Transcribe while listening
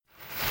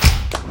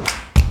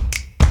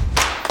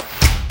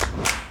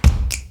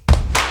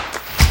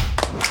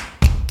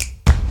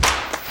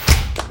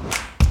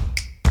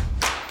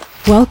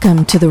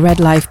Welcome to the Red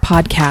Life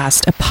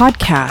Podcast, a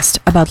podcast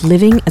about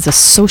living as a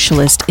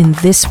socialist in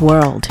this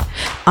world.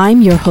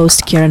 I'm your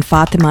host, Kieran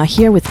Fatima,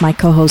 here with my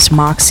co-host,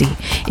 Moxie.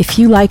 If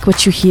you like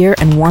what you hear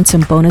and want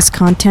some bonus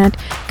content,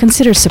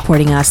 consider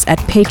supporting us at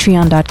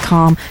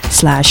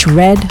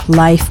patreon.com/Red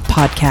Life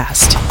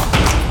Podcast.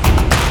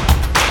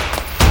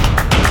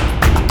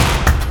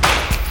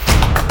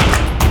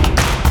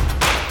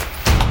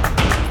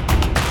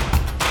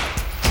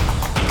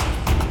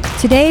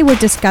 Today we're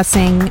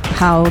discussing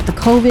how the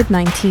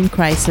COVID-19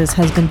 crisis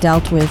has been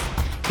dealt with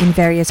in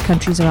various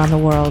countries around the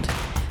world,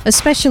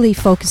 especially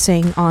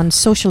focusing on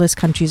socialist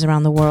countries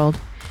around the world,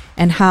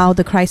 and how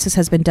the crisis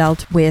has been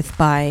dealt with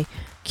by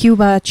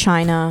Cuba,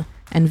 China,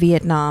 and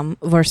Vietnam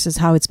versus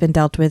how it's been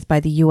dealt with by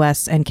the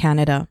US and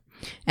Canada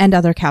and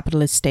other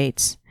capitalist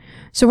states.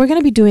 So we're going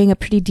to be doing a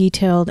pretty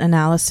detailed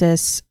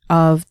analysis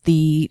of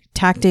the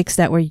tactics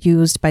that were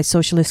used by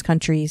socialist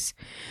countries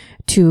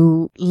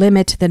to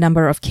limit the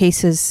number of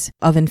cases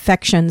of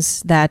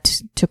infections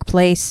that took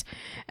place,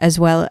 as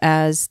well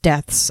as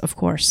deaths, of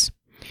course.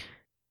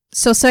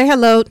 So say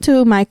hello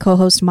to my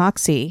co-host,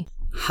 Moxie.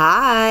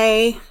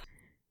 Hi.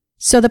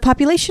 So the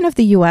population of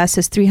the U.S.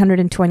 is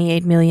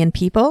 328 million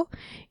people.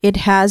 It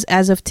has,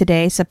 as of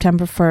today,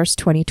 September 1st,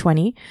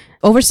 2020,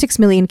 over 6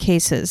 million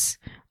cases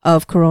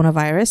of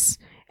coronavirus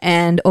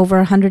and over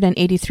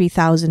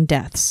 183,000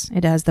 deaths.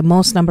 It has the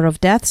most number of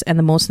deaths and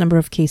the most number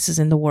of cases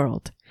in the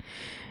world.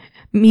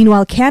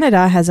 Meanwhile,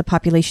 Canada has a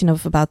population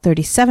of about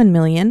 37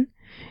 million.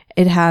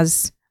 It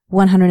has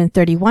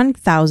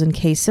 131,000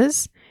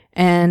 cases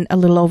and a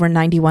little over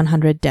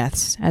 9,100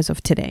 deaths as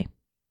of today.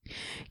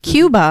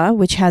 Cuba,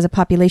 which has a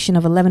population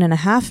of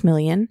 11.5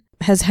 million,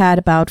 has had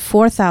about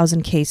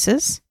 4,000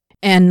 cases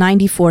and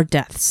 94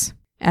 deaths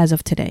as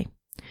of today.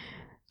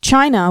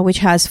 China, which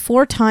has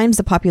 4 times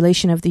the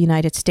population of the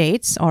United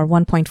States, or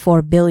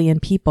 1.4 billion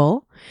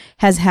people,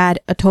 has had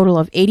a total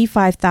of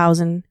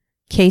 85,000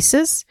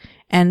 cases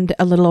and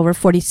a little over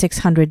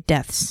 4,600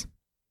 deaths.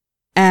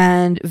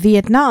 And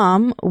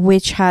Vietnam,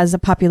 which has a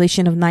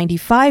population of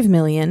 95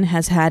 million,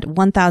 has had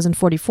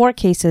 1,044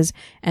 cases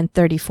and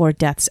 34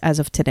 deaths as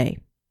of today.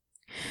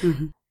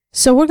 Mm-hmm.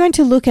 So we're going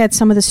to look at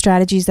some of the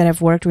strategies that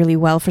have worked really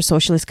well for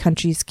socialist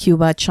countries,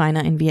 Cuba,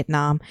 China, and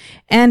Vietnam,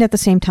 and at the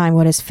same time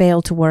what has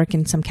failed to work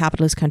in some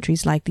capitalist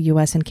countries like the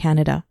US and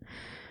Canada.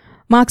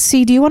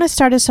 Moxie, do you want to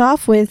start us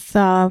off with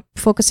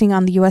focusing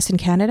on the US and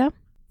Canada?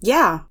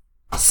 Yeah.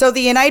 So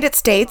the United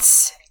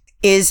States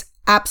is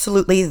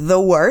absolutely the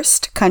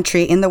worst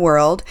country in the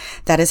world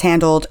that has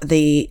handled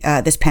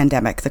this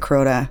pandemic, the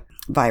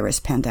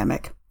coronavirus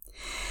pandemic.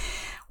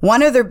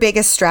 One of their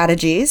biggest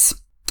strategies,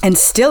 and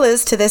still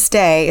is to this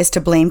day, is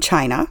to blame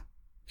China,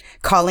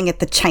 calling it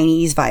the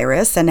Chinese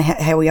virus, and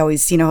how we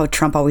always, how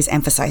Trump always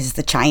emphasizes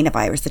the China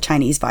virus, the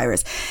Chinese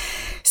virus.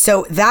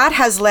 So that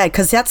has led,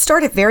 because that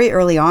started very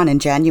early on in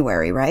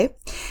January, right?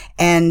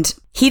 And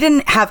he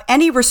didn't have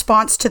any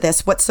response to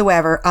this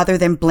whatsoever other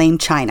than blame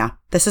China.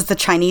 This is the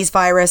Chinese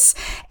virus.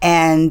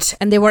 And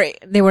they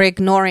were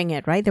ignoring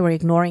it, right? They were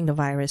ignoring the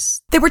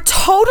virus. They were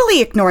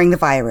totally ignoring the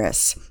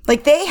virus.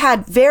 Like they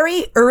had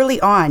very early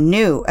on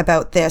knew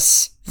about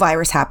this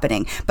virus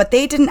happening, but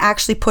they didn't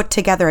actually put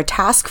together a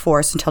task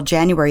force until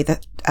January the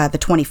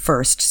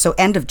 21st. So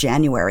end of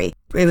January.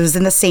 It was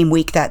in the same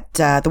week that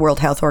the World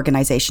Health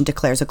Organization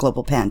declares a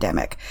global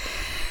pandemic.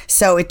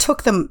 So it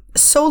took them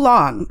so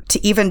long to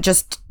even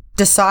just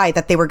decide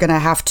that they were going to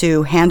have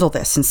to handle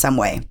this in some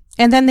way.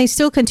 And then they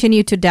still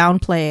continued to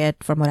downplay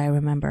it, from what I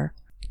remember.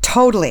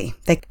 Totally.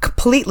 They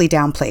completely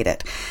downplayed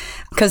it.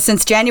 Because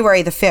since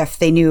January the 5th,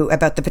 they knew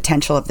about the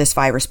potential of this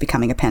virus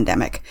becoming a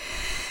pandemic.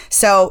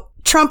 So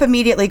Trump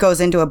immediately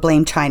goes into a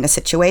blame China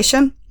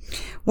situation,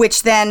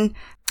 which then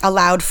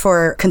allowed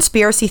for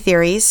conspiracy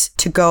theories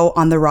to go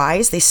on the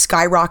rise. They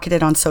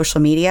skyrocketed on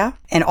social media,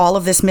 and all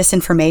of this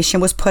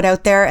misinformation was put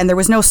out there, and there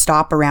was no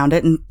stop around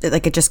it. And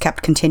it just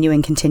kept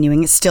continuing.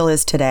 It still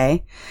is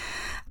today.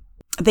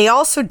 They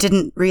also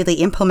didn't really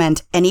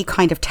implement any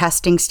kind of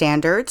testing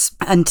standards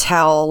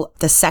until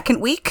the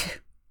second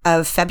week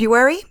of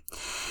February.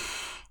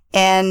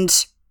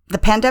 And the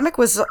pandemic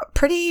was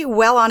pretty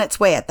well on its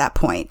way at that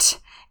point.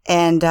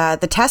 And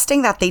the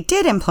testing that they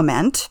did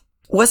implement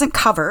wasn't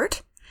covered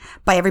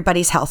by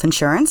everybody's health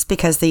insurance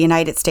because the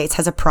United States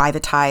has a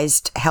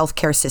privatized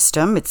healthcare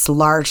system. It's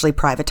largely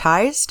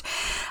privatized.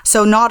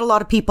 So not a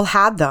lot of people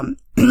had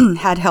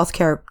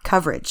healthcare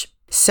coverage.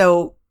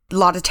 So a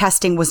lot of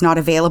testing was not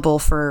available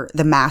for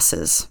the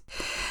masses.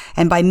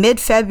 And by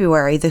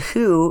mid-February, the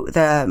WHO,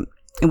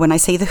 when I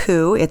say the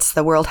WHO, it's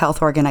the World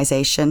Health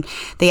Organization,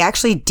 they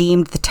actually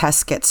deemed the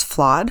test kits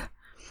flawed,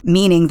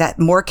 meaning that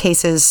more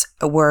cases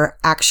were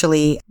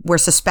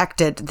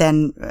suspected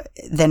than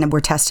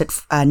were tested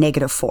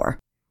negative for.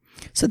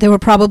 So there were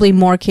probably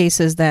more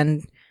cases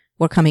than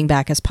were coming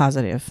back as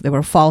positive. There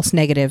were false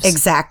negatives.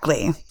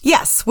 Exactly.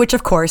 Yes, which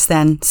of course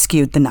then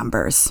skewed the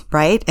numbers,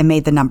 right? And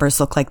made the numbers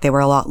look like they were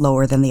a lot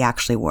lower than they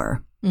actually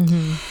were.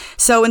 Mm-hmm.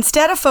 So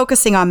instead of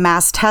focusing on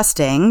mass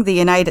testing, the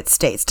United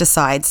States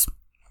decides,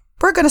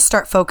 we're going to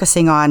start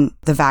focusing on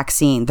the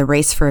vaccine, the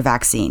race for a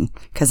vaccine,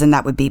 because then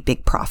that would be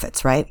big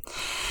profits, right?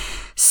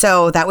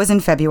 So that was in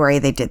February.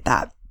 They did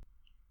that.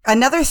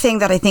 Another thing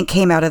that I think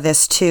came out of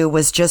this too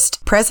was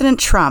just President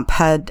Trump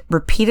had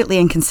repeatedly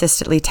and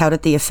consistently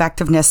touted the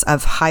effectiveness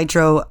of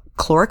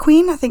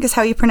hydrochloroquine, I think is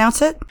how you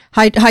pronounce it.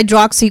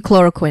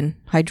 Hydroxychloroquine.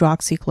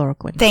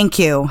 Thank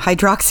you.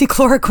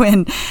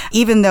 Hydroxychloroquine,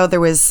 even though there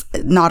was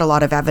not a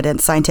lot of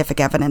evidence, scientific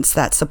evidence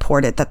that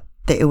supported that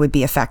it would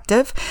be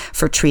effective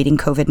for treating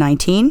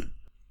COVID-19.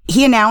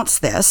 He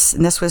announced this,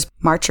 and this was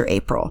March or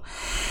April.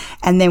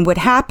 And then what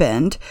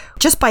happened,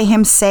 just by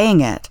him saying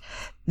it,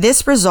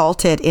 this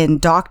resulted in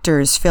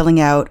doctors filling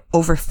out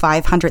over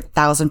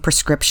 500,000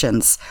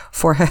 prescriptions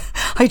for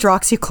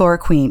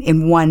hydroxychloroquine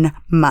in 1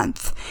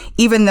 month,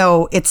 even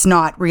though it's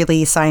not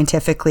really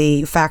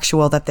scientifically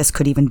factual that this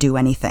could even do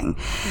anything.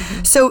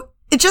 Mm-hmm. So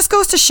it just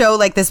goes to show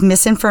like this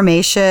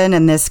misinformation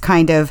and this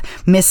kind of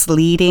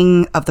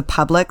misleading of the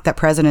public that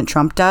President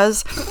Trump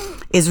does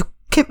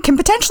can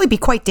potentially be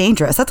quite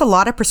dangerous. That's a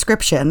lot of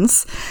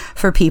prescriptions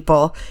for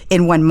people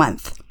in 1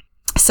 month.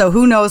 So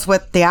who knows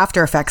what the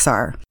after effects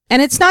are.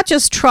 And it's not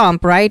just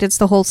Trump, right? It's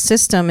the whole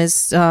system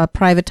is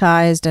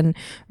privatized and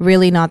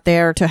really not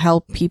there to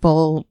help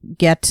people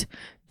get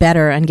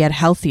better and get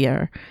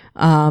healthier.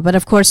 But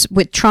of course,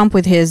 with Trump,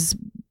 with his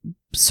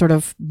sort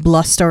of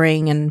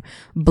blustering and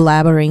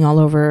blabbering all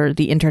over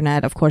the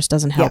internet, of course,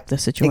 doesn't help the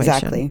situation.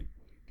 Exactly.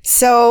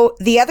 So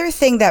the other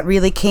thing that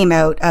really came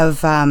out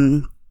of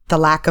the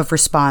lack of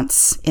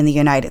response in the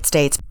United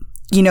States,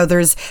 you know,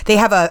 they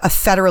have a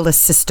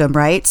federalist system,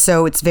 right?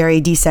 So it's very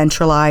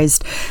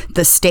decentralized.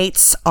 The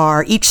states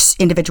each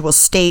individual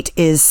state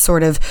is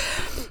sort of,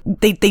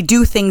 they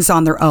do things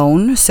on their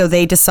own. So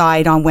they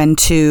decide on when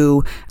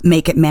to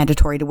make it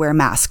mandatory to wear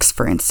masks,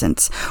 for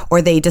instance, or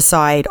they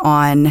decide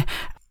on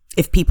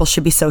if people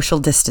should be social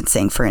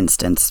distancing, for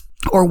instance,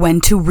 or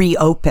when to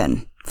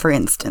reopen, for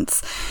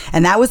instance.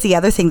 And that was the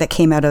other thing that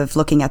came out of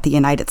looking at the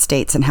United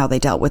States and how they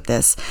dealt with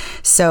this.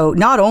 So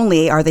not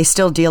only are they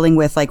still dealing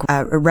with like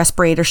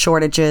respirator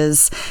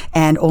shortages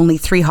and only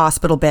 3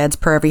 hospital beds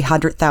per every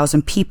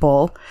 100,000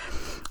 people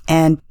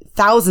and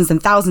thousands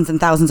and thousands and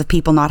thousands of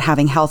people not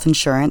having health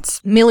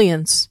insurance.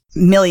 Millions,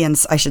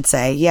 I should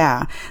say.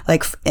 Yeah.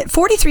 Like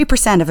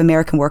 43% of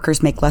American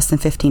workers make less than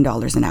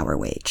 $15 an hour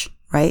wage,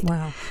 right?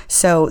 Wow.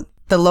 So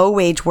the low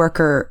wage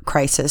worker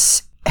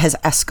crisis has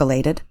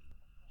escalated.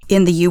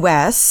 In the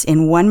U.S.,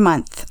 in 1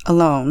 month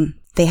alone,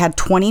 they had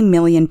 20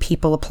 million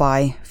people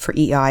apply for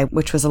EI,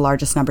 which was the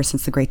largest number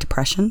since the Great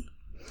Depression.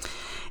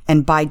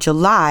 And by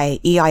July,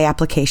 EI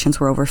applications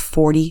were over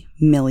 40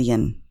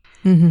 million.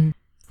 Mm-hmm.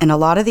 And a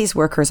lot of these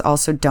workers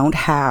also don't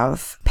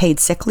have paid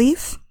sick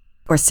leave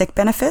or sick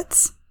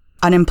benefits,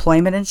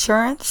 unemployment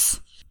insurance.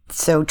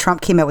 So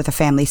Trump came out with the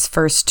Family's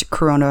First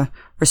Corona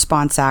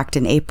Response Act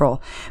in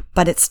April,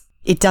 but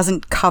it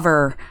doesn't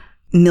cover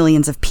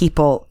millions of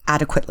people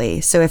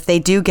adequately. So if they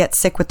do get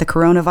sick with the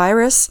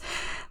coronavirus,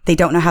 they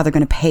don't know how they're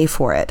going to pay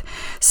for it.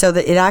 So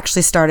that it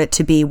actually started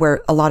to be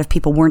where a lot of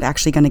people weren't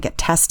actually going to get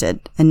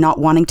tested and not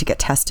wanting to get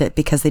tested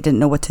because they didn't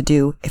know what to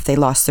do if they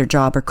lost their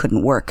job or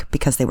couldn't work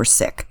because they were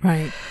sick.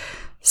 Right.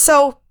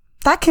 So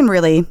that can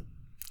really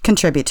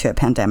contribute to a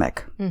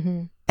pandemic.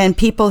 Mm-hmm. And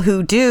people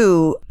who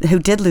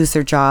did lose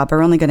their job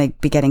are only going to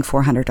be getting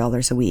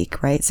 $400 a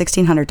week, right?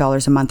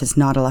 $1,600 a month is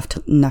not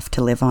enough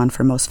to live on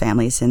for most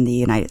families in the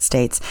United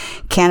States.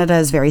 Canada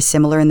is very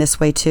similar in this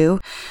way too.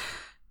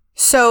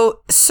 So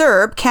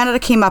Canada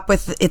came up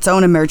with its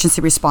own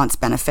emergency response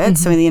benefit. Mm-hmm.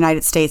 So in the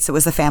United States, it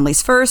was the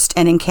Families First,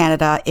 and in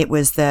Canada, it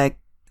was the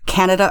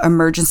Canada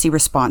Emergency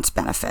Response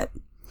Benefit.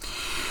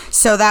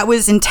 So that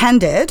was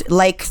intended,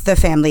 like the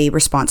Family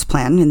Response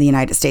Plan in the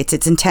United States,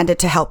 it's intended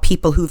to help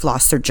people who've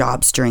lost their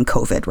jobs during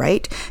COVID,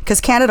 right?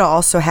 Because Canada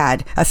also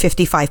had a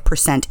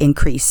 55%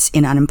 increase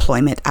in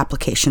unemployment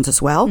applications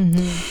as well.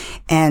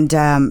 Mm-hmm.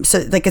 And so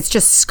like it's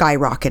just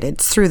skyrocketed.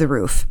 It's through the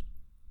roof.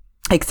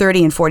 Like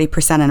 30 and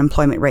 40%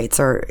 unemployment rates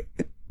are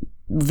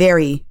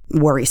very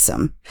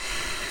worrisome.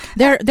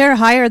 They're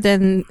higher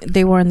than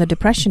they were in the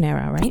Depression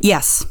era, right?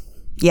 Yes.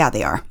 Yeah,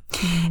 they are.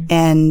 Mm-hmm.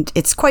 And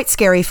it's quite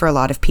scary for a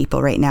lot of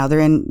people right now. They're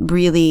in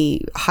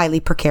really highly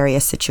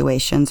precarious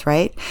situations,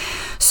 right?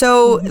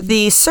 So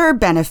the CERB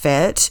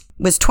benefit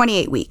was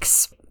 28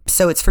 weeks.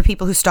 So it's for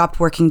people who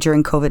stopped working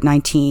during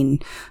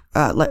COVID-19,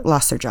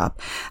 lost their job,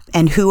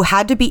 and who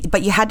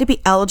but you had to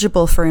be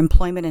eligible for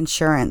employment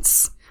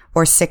insurance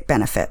or sick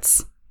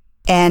benefits.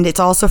 And it's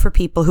also for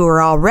people who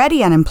are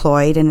already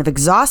unemployed and have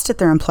exhausted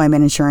their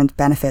employment insurance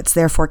benefits,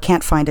 therefore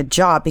can't find a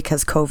job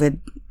because COVID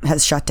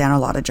has shut down a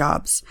lot of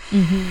jobs.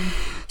 Mm-hmm.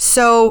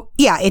 So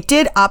yeah, it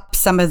did up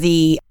some of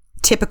the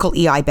typical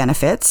EI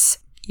benefits.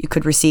 You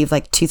could receive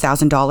like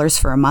 $2,000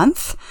 for a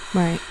month.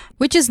 Right.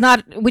 Which is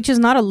not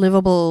a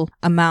livable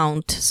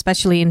amount,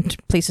 especially in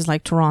places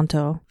like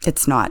Toronto.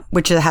 It's not,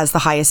 which has the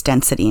highest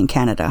density in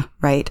Canada,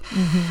 right?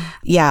 Mm-hmm.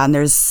 Yeah, and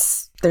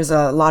there's There's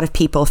a lot of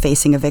people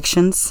facing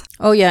evictions.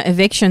 Oh, yeah.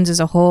 Evictions is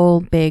a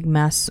whole big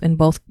mess in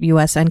both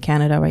US and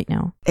Canada right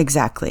now.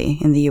 Exactly.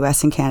 In the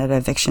US and Canada,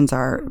 evictions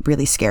are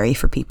really scary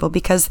for people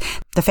because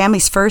the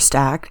Families First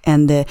Act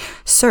and the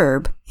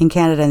CERB in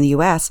Canada and the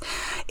US,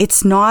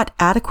 it's not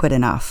adequate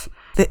enough.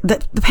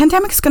 The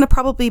pandemic is going to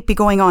probably be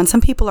going on.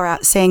 Some people are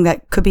saying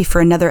that could be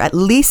for at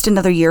least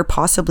another year,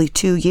 possibly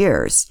 2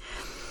 years.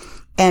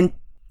 And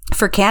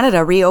for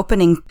Canada,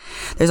 reopening,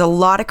 there's a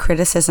lot of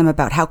criticism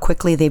about how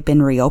quickly they've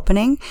been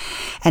reopening.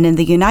 And in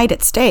the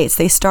United States,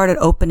 they started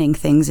opening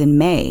things in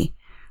May.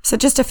 So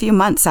just a few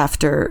months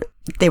after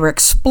they were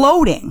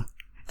exploding.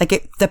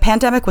 The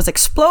pandemic was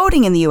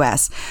exploding in the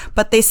US,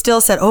 but they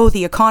still said, oh,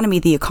 the economy,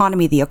 the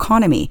economy, the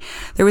economy.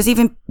 There was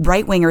even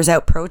right-wingers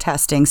out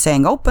protesting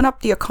saying, open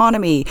up the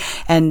economy.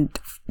 And,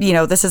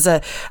 this is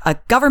a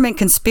government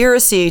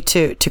conspiracy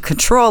to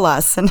control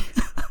us and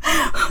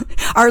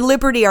our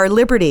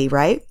liberty,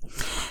 right?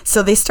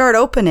 So they start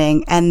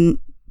opening, and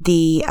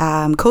the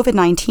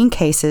COVID-19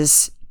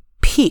 cases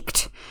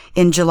peaked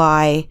in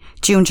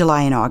June,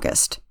 July, and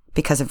August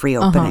because of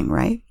reopening,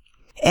 right?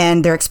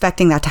 And they're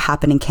expecting that to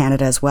happen in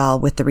Canada as well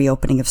with the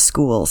reopening of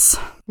schools.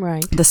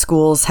 Right. The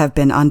schools have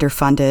been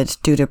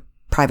underfunded due to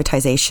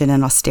privatization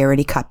and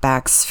austerity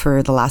cutbacks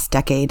for the last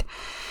decade.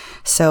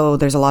 So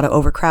there's a lot of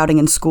overcrowding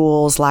in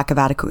schools, lack of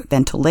adequate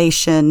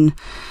ventilation.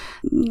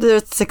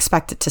 It's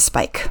expected to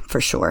spike for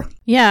sure.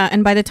 Yeah.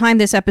 And by the time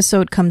this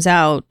episode comes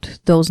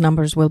out, those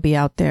numbers will be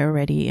out there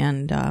already.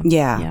 And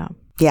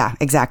Yeah,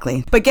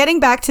 exactly. But getting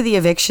back to the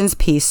evictions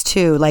piece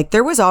too,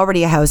 there was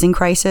already a housing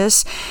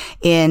crisis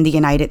in the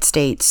United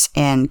States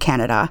and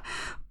Canada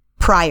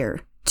prior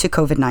to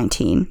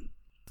COVID-19,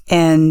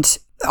 and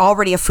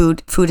already a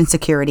food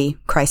insecurity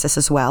crisis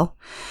as well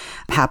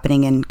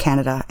happening in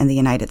Canada and the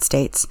United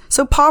States.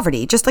 So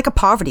poverty, just like a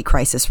poverty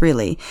crisis,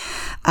 really.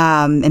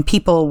 And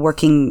people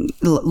working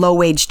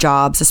low-wage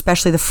jobs,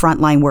 especially the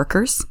frontline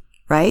workers,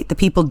 right? The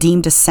people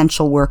deemed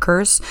essential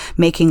workers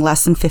making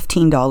less than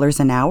 $15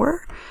 an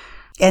hour.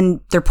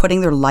 And they're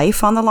putting their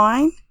life on the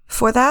line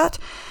for that,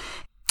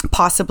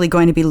 possibly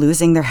going to be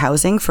losing their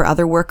housing for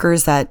other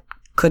workers that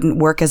couldn't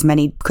work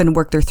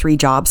their 3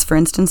 jobs, for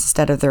instance,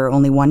 instead of their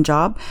only 1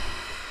 job.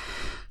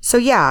 So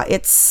yeah,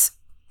 it's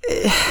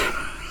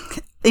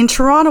in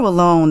Toronto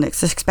alone,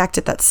 it's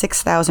expected that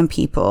 6,000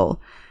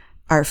 people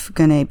are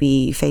going to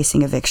be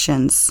facing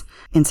evictions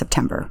in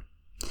September.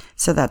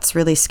 So that's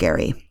really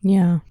scary.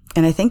 Yeah.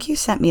 And I think you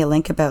sent me a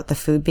link about the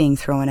food being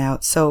thrown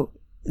out. So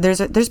there's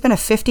been a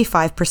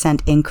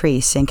 55%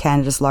 increase in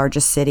Canada's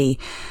largest city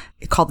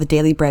called the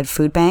Daily Bread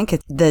Food Bank.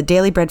 The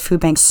Daily Bread Food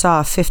Bank saw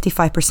a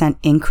 55%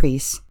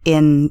 increase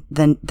in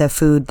the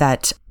food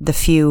that the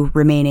few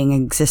remaining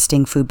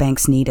existing food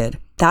banks needed.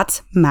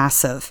 That's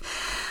massive.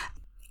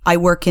 I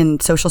work in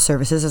social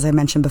services, as I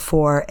mentioned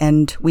before,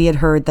 and we had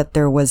heard that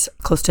there was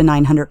close to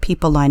 900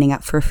 people lining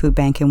up for a food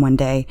bank in one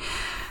day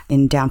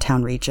in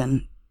downtown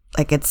region.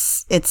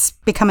 It's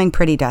becoming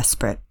pretty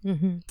desperate.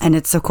 Mm-hmm. And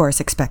it's, of course,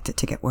 expected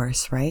to get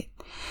worse, right?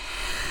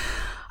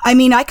 I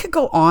mean, I could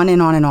go on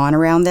and on and on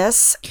around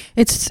this.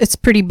 It's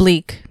pretty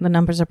bleak. The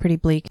numbers are pretty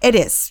bleak. It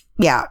is.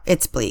 Yeah,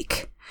 it's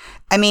bleak.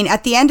 I mean,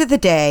 at the end of the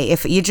day,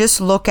 if you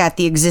just look at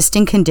the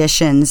existing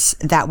conditions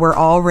that were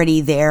already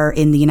there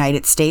in the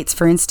United States,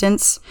 for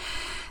instance,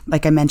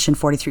 like I mentioned,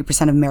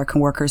 43% of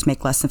American workers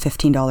make less than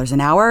 $15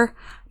 an hour.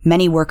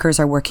 Many workers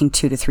are working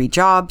 2 to 3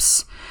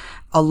 jobs.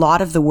 A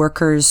lot of the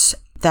workers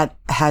that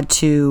had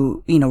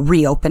to,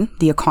 reopen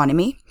the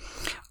economy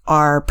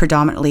are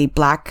predominantly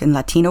Black and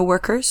Latino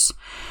workers.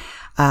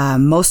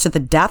 Most of the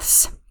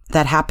deaths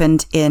that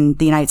happened in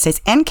the United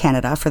States and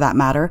Canada, for that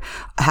matter,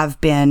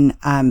 have been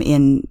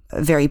in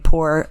very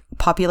poor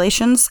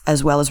populations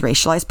as well as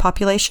racialized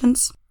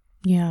populations.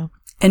 Yeah.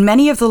 And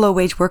many of the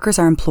low-wage workers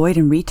are employed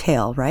in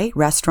retail, right?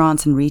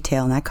 Restaurants and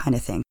retail and that kind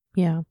of thing.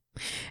 Yeah.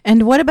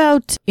 And what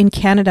about in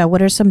Canada?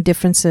 What are some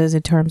differences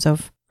in terms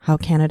of how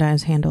Canada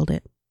has handled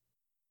it?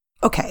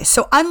 Okay,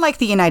 so unlike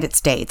the United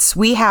States,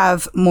 we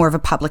have more of a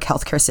public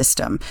healthcare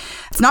system.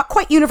 It's not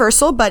quite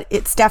universal, but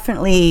it's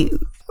definitely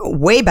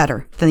way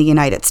better than the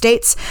United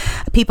States.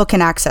 People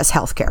can access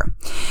healthcare.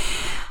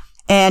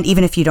 And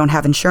even if you don't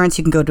have insurance,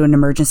 you can go to an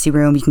emergency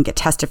room, you can get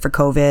tested for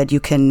COVID, you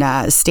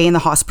can stay in the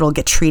hospital,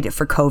 get treated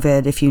for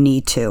COVID if you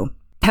need to.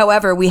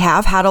 However, we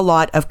have had a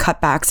lot of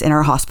cutbacks in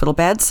our hospital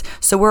beds.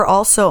 So we're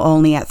also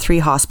only at 3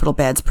 hospital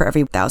beds per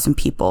every 1,000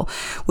 people,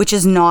 which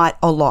is not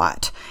a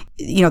lot.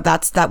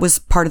 That was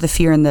part of the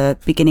fear in the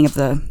beginning of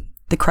the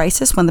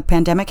crisis when the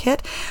pandemic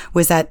hit,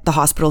 was that the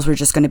hospitals were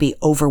just going to be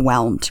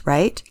overwhelmed,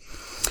 right?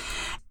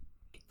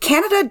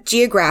 Canada,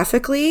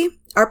 geographically,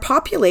 our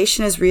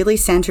population is really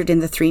centered in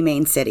the 3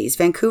 main cities,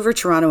 Vancouver,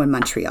 Toronto, and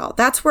Montreal.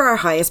 That's where our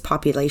highest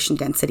population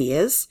density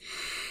is.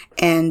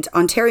 And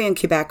Ontario and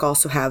Quebec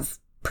also have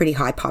pretty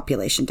high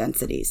population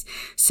densities.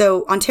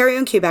 So Ontario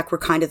and Quebec were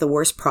kind of the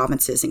worst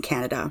provinces in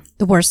Canada.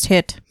 The worst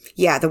hit.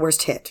 Yeah, the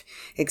worst hit.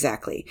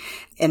 Exactly.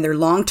 And their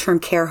long-term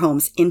care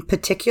homes in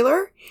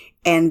particular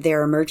and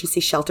their emergency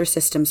shelter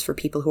systems for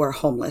people who are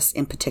homeless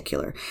in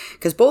particular.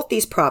 Because both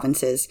these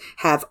provinces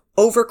have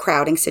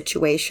overcrowding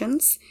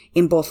situations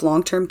in both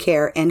long-term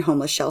care and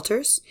homeless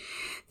shelters.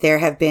 There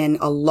have been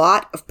a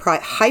lot of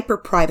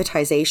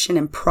hyper-privatization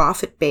and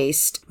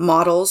profit-based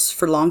models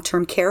for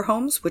long-term care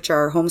homes, which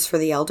are homes for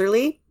the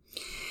elderly.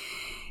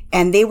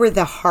 And they were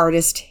the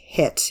hardest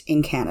hit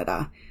in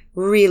Canada.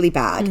 Really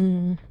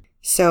bad.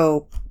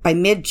 So by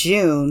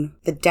mid-June,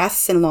 the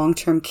deaths in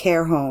long-term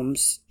care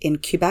homes in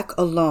Quebec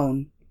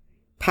alone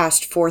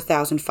passed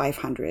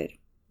 4,500.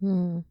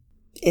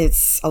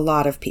 It's a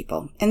lot of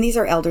people. And these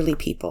are elderly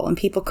people. And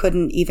people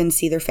couldn't even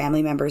see their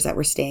family members that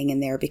were staying in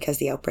there because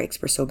the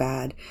outbreaks were so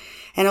bad.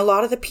 And a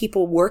lot of the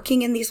people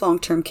working in these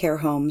long-term care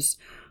homes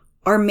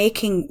are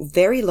making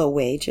very low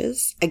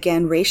wages.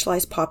 Again,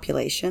 racialized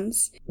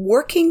populations.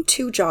 Working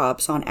 2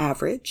 jobs on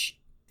average.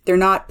 They're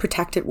not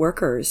protected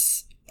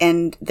workers.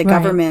 And the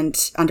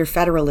government, under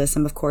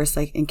federalism, of course,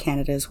 like in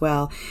Canada as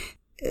well,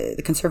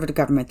 the Conservative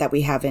government that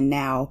we have in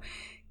now,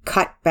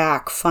 cut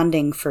back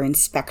funding for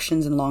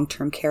inspections in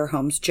long-term care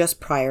homes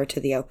just prior to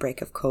the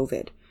outbreak of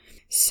COVID.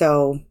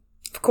 So,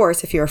 of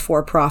course, if you're a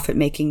for-profit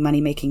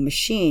money-making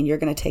machine, you're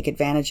going to take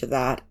advantage of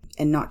that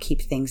and not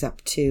keep things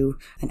up to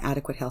an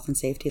adequate health and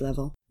safety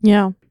level.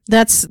 Yeah,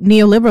 that's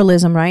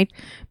neoliberalism, right?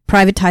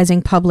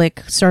 Privatizing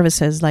public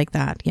services like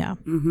that. Yeah,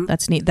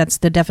 that's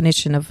the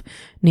definition of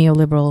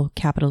neoliberal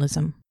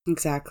capitalism.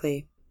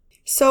 Exactly.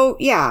 So,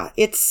 yeah,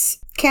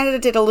 Canada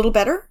did a little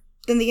better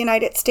than the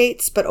United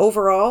States, but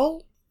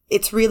overall,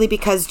 it's really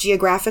because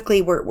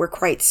geographically we're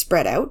quite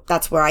spread out.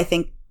 That's where I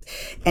think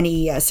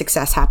any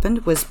success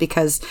happened, was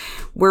because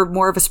we're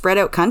more of a spread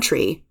out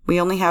country. We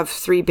only have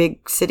 3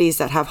 big cities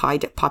that have high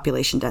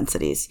population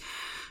densities.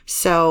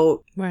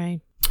 So,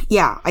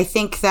 yeah, I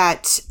think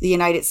that the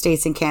United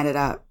States and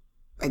Canada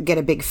get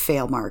a big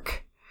fail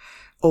mark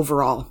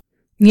overall.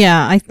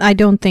 Yeah, I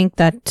don't think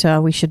that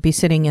we should be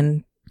sitting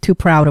in too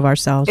proud of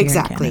ourselves here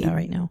in Canada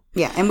right now.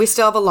 Yeah, and we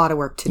still have a lot of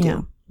work to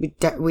do.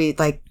 We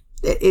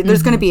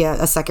there's going to be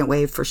a second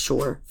wave for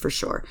sure.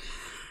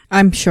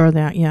 I'm sure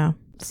that, yeah.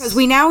 Because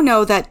we now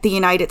know that the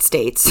United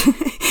States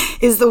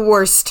is the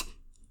worst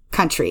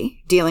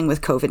country dealing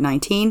with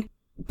COVID-19.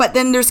 But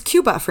then there's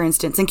Cuba, for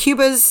instance, and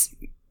Cuba's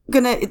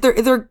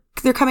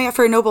they're coming up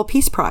for a Nobel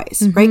Peace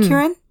Prize, right,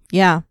 Kieran?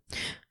 Yeah.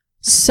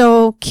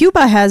 So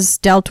Cuba has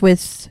dealt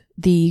with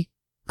the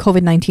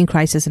COVID-19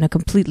 crisis in a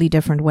completely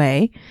different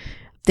way.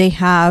 They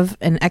have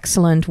an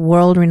excellent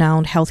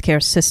world-renowned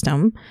healthcare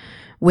system,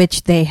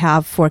 which they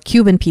have for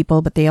Cuban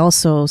people, but they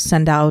also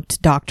send out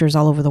doctors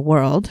all over the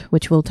world,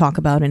 which we'll talk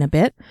about in a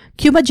bit.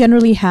 Cuba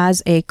generally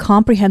has a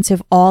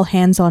comprehensive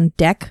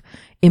all-hands-on-deck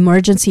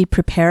emergency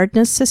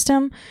preparedness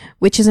system,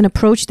 which is an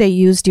approach they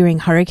use during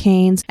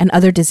hurricanes and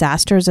other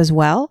disasters as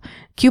well.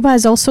 Cuba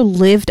has also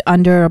lived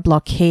under a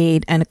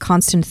blockade and a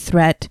constant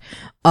threat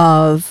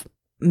of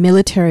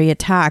military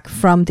attack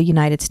from the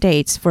United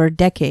States for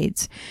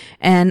decades.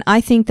 And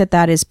I think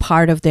that is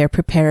part of their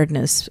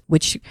preparedness,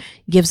 which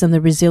gives them the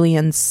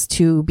resilience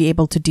to be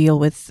able to deal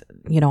with,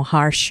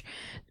 harsh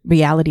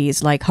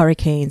realities like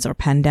hurricanes or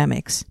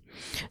pandemics.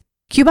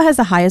 Cuba has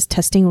the highest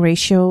testing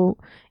ratio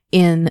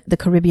in the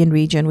Caribbean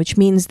region, which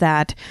means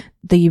that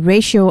the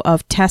ratio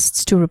of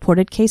tests to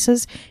reported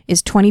cases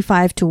is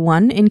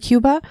 25-1 in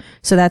Cuba.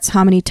 So that's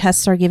how many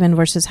tests are given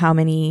versus how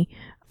many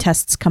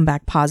tests come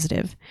back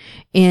positive.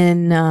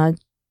 In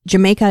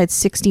Jamaica,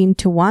 it's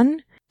 16-1,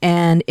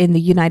 and in the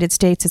United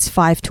States, it's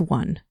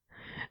 5-1.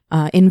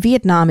 In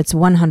Vietnam, it's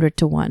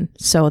 100-1.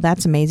 So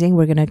that's amazing.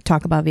 We're going to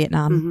talk about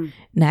Vietnam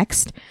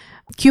next.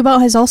 Cuba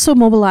has also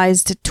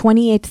mobilized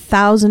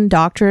 28,000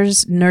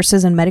 doctors,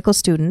 nurses, and medical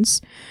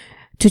students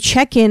to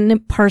check in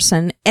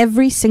person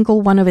every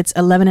single one of its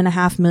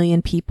 11.5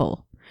 million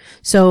people.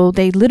 So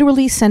they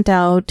literally sent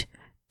out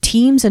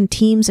teams and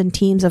teams and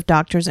teams of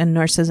doctors and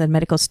nurses and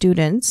medical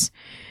students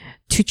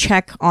to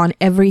check on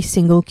every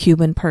single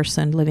Cuban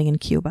person living in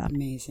Cuba.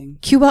 Amazing.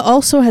 Cuba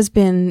also has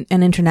been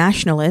an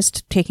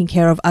internationalist, taking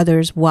care of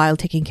others while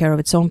taking care of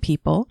its own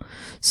people.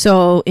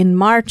 So in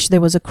March,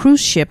 there was a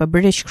cruise ship, a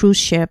British cruise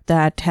ship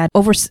that had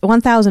over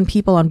 1,000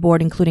 people on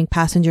board, including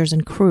passengers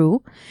and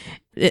crew.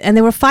 And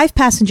there were 5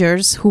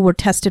 passengers who were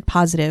tested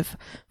positive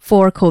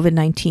for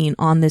COVID-19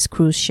 on this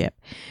cruise ship.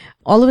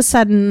 All of a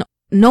sudden,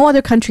 no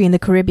other country in the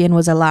Caribbean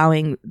was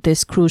allowing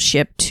this cruise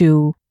ship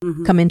to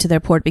come into their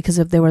port because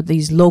there were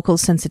these local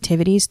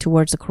sensitivities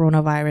towards the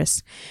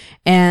coronavirus.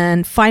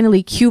 And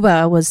finally,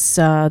 Cuba was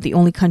the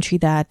only country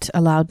that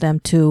allowed them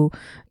to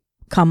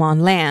come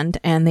on land,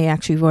 and they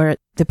actually were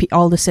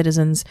all the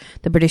citizens,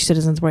 the British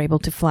citizens, were able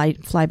to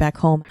fly back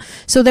home.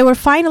 So they were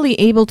finally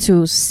able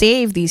to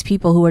save these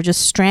people who were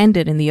just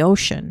stranded in the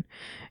ocean.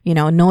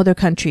 No other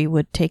country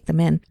would take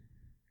them in.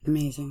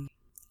 Amazing.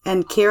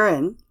 And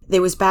Kieran, it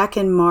was back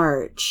in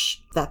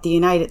March that the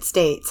United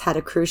States had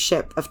a cruise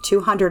ship of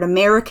 200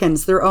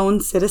 Americans, their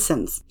own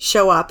citizens,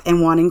 show up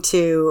and wanting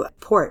to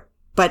port.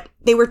 But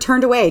they were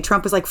turned away.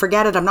 Trump was like,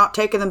 forget it. I'm not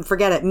taking them.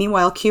 Forget it.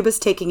 Meanwhile, Cuba's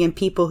taking in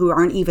people who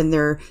aren't even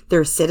their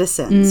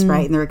citizens,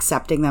 right? And they're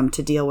accepting them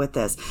to deal with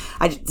this.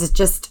 It's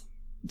just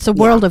It's a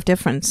world of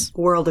difference.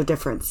 World of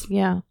difference.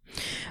 Yeah.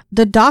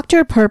 The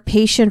doctor per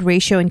patient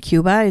ratio in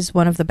Cuba is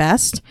one of the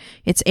best.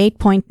 It's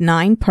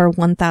 8.9 per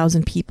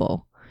 1,000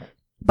 people.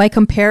 By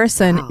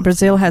comparison,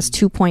 Brazil has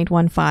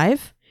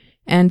 2.15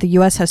 and the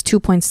US has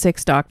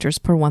 2.6 doctors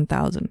per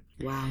 1,000.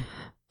 Wow.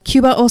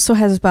 Cuba also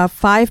has about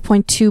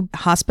 5.2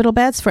 hospital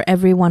beds for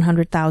every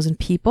 100,000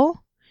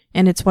 people,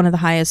 and it's one of the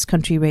highest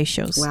country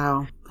ratios.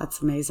 Wow,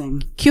 that's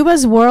amazing.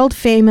 Cuba's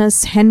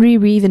world-famous Henry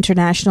Reeve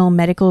International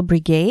Medical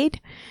Brigade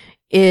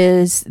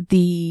is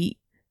the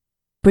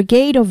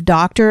brigade of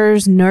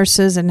doctors,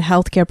 nurses, and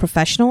healthcare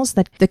professionals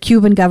that the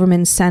Cuban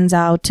government sends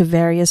out to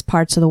various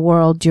parts of the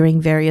world during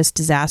various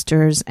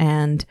disasters.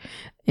 And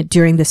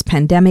during this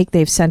pandemic,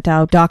 they've sent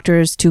out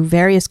doctors to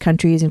various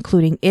countries,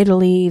 including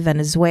Italy,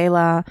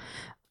 Venezuela,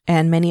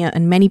 and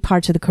many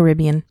parts of the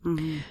Caribbean.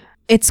 Mm-hmm.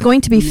 It's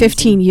going to be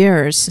 15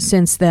 years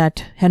since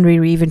that Henry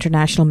Reeve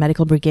International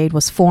Medical Brigade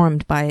was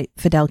formed by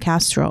Fidel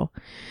Castro.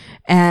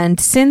 And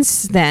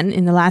since then,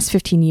 in the last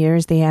 15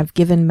 years, they have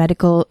given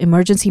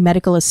emergency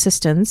medical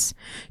assistance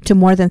to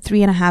more than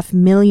 3.5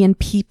 million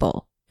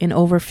people in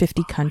over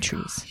 50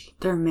 countries.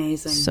 They're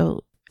amazing.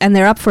 And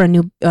they're up for a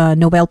new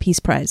Nobel Peace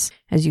Prize,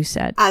 as you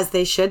said. As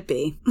they should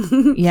be.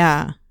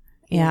 Yeah.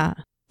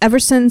 Ever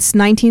since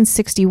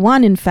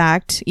 1961, in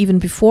fact, even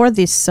before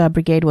this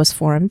brigade was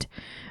formed,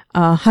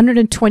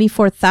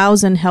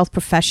 124,000 health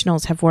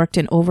professionals have worked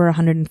in over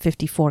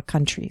 154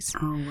 countries.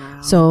 Oh,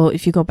 wow. So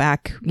if you go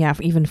back,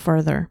 even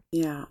further.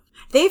 Yeah.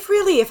 They've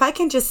really, if I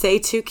can just say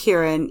too,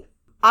 Kieran,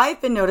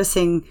 I've been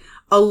noticing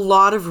a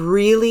lot of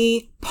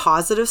really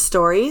positive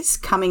stories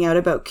coming out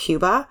about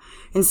Cuba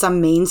in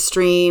some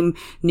mainstream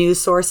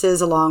news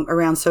sources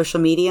around social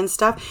media and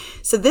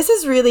stuff. So this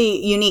is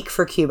really unique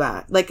for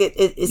Cuba. Like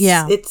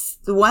it's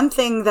the one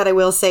thing that I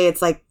will say,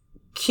 it's like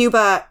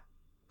Cuba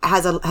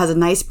has a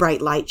nice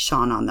bright light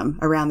shone on them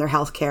around their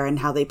healthcare and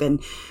how they've been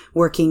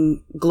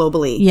working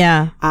globally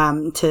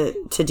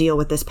to deal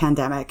with this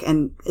pandemic.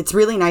 And it's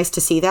really nice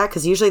to see that,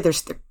 because usually they're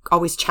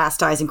always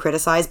chastised and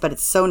criticized, but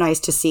it's so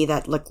nice to see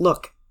that,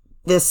 look,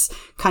 this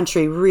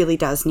country really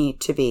does need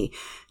to be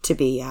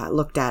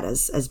looked at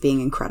as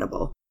being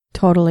incredible.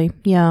 Totally.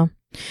 Yeah.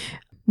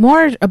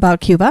 More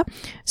about Cuba.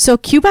 So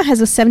Cuba has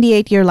a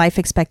 78-year life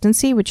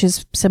expectancy, which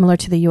is similar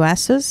to the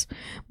US's,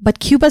 but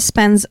Cuba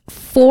spends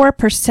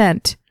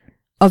 4%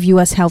 of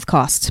US health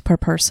costs per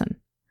person.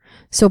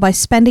 So by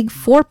spending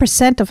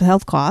 4% of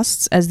health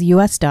costs, as the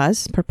US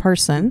does, per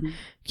person,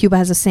 Cuba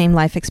has the same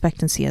life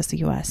expectancy as the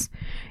US.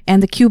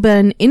 And the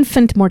Cuban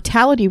infant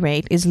mortality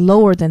rate is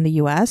lower than the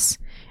US,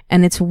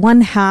 and it's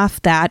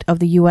 1/2 that of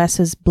the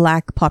US's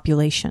Black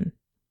population.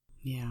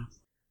 Yeah.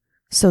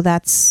 So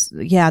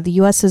the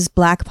US's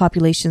Black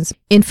population's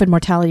infant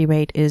mortality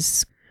rate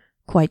is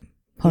quite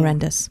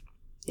horrendous.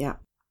 Yeah.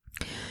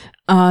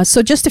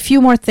 So just a few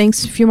more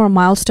things, a few more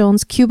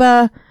milestones.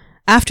 Cuba,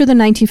 after the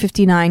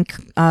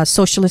 1959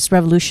 Socialist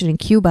Revolution in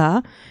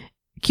Cuba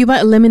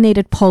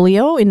eliminated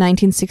polio in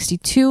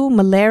 1962,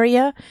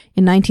 malaria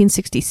in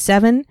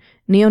 1967,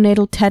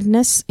 neonatal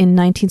tetanus in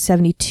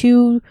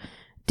 1972,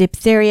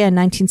 diphtheria in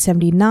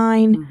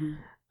 1979,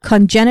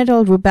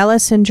 congenital rubella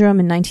syndrome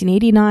in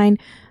 1989,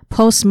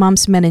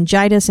 post-mumps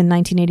meningitis in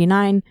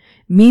 1989,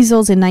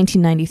 measles in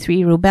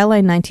 1993, rubella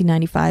in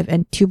 1995,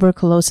 and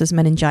tuberculosis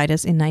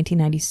meningitis in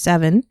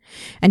 1997.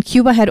 And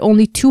Cuba had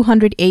only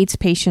 200 AIDS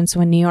patients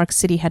when New York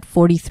City had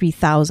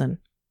 43,000.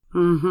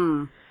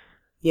 Mm-hmm.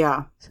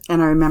 Yeah.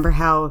 And I remember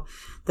how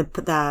the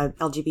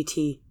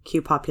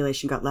LGBTQ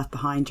population got left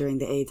behind during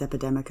the AIDS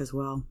epidemic as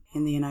well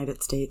in the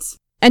United States.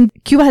 And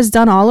Cuba has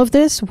done all of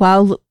this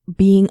while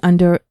being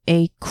under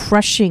a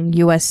crushing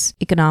U.S.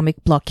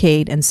 economic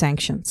blockade and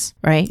sanctions,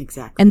 right?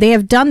 Exactly. And they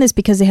have done this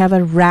because they have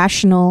a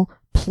rational,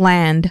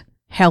 planned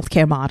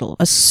healthcare model,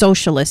 a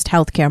socialist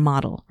healthcare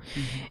model.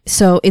 Mm-hmm.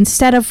 So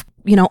instead of,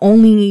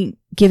 only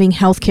giving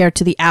healthcare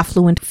to the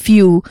affluent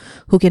few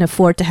who can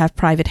afford to have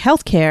private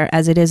healthcare,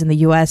 as it is in the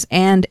U.S.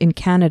 and in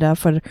Canada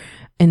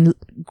in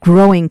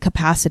growing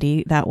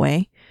capacity that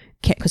way,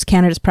 because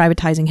Canada's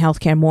privatizing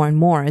healthcare more and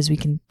more, as we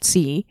can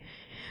see.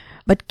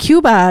 But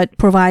Cuba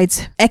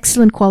provides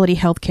excellent quality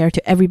healthcare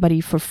to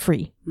everybody for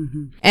free.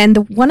 Mm-hmm.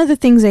 And one of the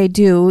things they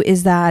do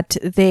is that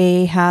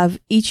they have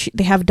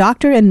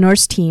doctor and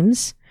nurse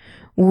teams,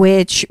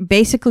 which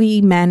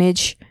basically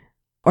manage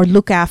or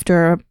look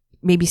after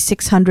maybe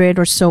 600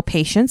 or so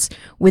patients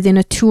within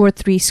a 2 or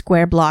 3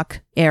 square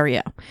block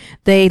area.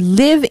 They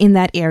live in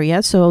that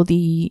area, so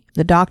the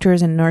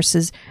doctors and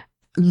nurses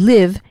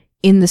live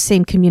in the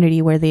same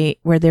community where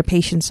their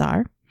patients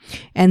are.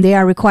 And they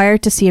are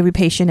required to see every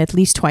patient at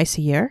least twice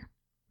a year.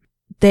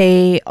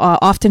 They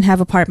often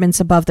have apartments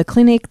above the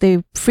clinic.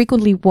 They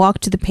frequently walk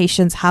to the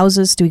patients'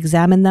 houses to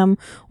examine them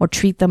or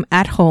treat them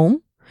at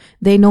home.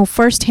 They know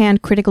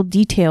firsthand critical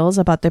details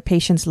about their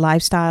patients'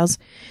 lifestyles.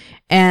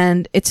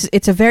 And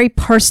it's a very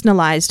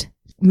personalized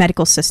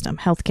medical system,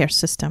 healthcare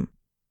system.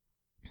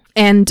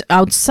 And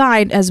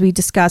outside, as we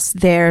discussed,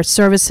 their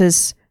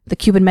services, the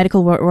Cuban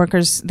medical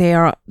workers, they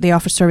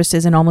offer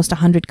services in almost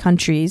 100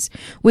 countries,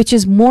 which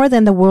is more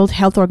than the World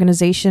Health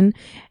Organization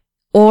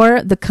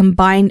or the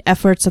combined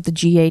efforts of the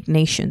G8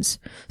 nations.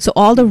 So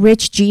all the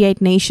rich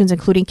G8 nations,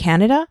 including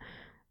Canada,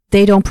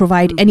 they don't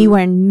provide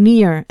anywhere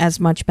near as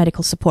much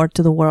medical support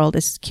to the world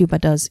as Cuba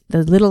does.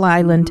 The little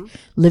island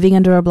living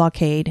under a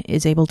blockade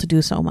is able to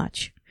do so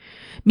much.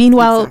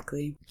 Meanwhile,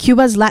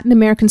 Cuba's Latin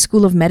American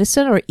School of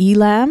Medicine, or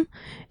ELAM,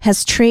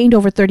 has trained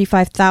over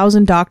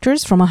 35,000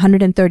 doctors from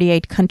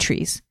 138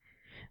 countries,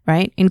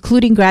 right?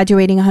 Including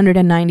graduating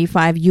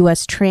 195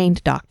 U.S.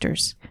 trained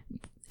doctors.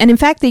 And in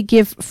fact, they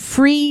give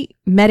free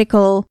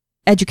medical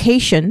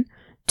education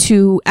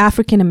to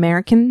African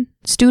American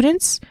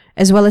students,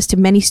 as well as to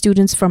many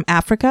students from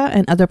Africa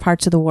and other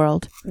parts of the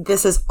world.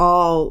 This is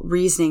all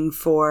reasoning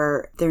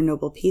for their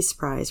Nobel Peace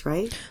Prize,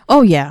 right?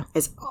 Oh, yeah.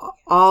 It's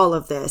all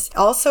of this.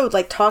 Also,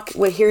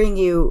 we're hearing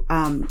you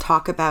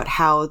talk about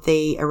how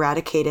they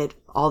eradicated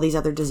all these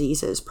other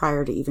diseases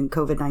prior to even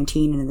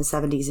COVID-19 and in the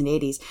 70s and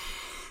 80s.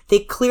 They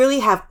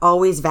clearly have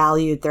always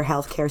valued their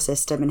healthcare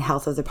system and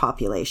health of the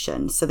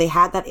population. So they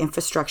had that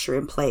infrastructure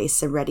in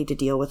place and ready to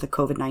deal with the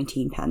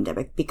COVID-19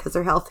 pandemic because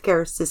their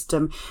healthcare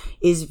system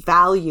is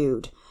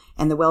valued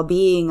and the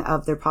well-being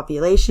of their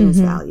population is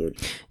valued.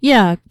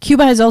 Yeah.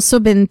 Cuba has also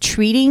been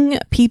treating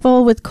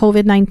people with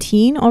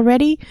COVID-19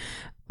 already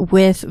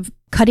with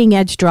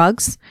cutting-edge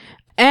drugs.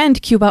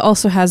 And Cuba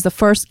also has the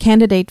first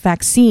candidate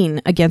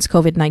vaccine against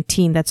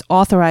COVID-19 that's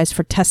authorized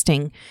for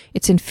testing.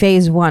 It's in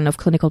phase 1 of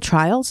clinical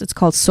trials. It's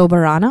called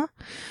Soberana.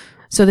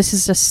 So this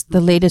is just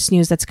the latest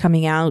news that's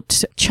coming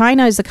out.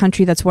 China is the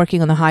country that's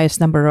working on the highest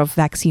number of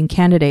vaccine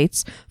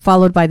candidates,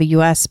 followed by the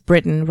US,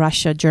 Britain,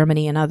 Russia,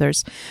 Germany, and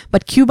others.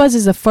 But Cuba's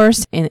is the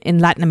first in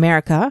Latin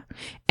America,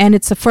 and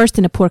it's the first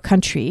in a poor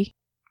country.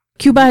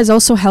 Cuba has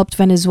also helped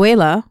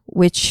Venezuela,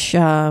 which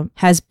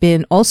has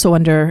been also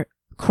under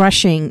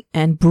crushing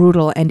and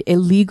brutal and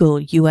illegal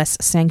U.S.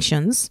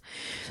 sanctions.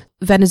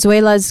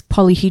 Venezuela's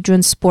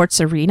Polyhedron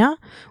Sports Arena,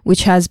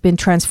 which has been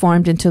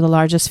transformed into the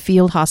largest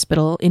field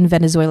hospital in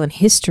Venezuelan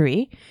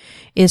history,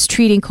 is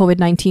treating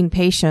COVID-19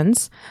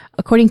 patients.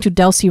 According to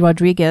Delcy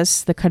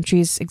Rodriguez, the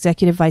country's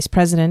executive vice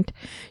president,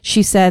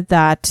 she said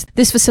that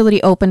this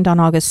facility opened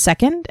on August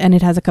 2nd, and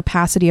it has a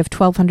capacity of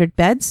 1,200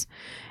 beds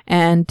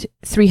and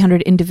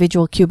 300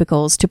 individual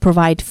cubicles to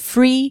provide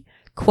free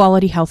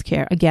quality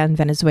healthcare. Again,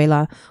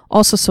 Venezuela,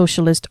 also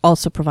socialist,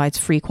 also provides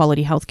free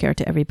quality healthcare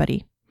to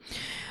everybody.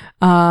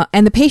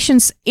 And the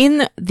patients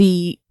in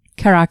the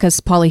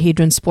Caracas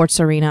Polyhedron Sports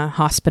Arena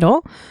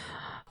Hospital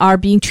are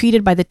being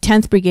treated by the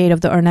 10th Brigade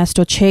of the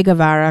Ernesto Che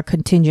Guevara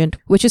contingent,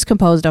 which is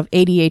composed of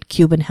 88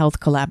 Cuban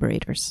health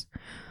collaborators.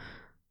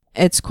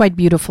 It's quite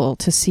beautiful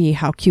to see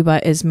how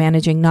Cuba is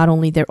managing not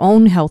only their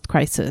own health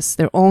crisis,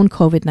 their own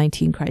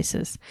COVID-19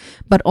 crisis,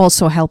 but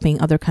also helping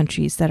other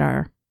countries that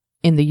are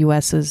in the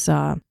U.S.'s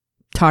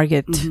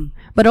target.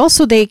 But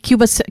also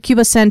Cuba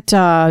sent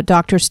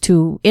doctors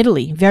to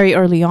Italy very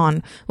early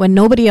on. When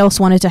nobody else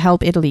wanted to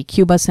help Italy,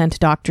 Cuba sent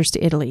doctors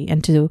to Italy.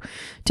 And to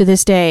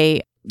this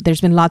day, there's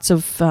been lots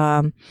of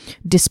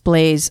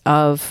displays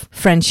of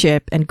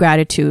friendship and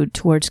gratitude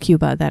towards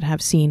Cuba that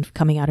have seen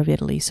coming out of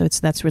Italy. So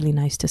that's really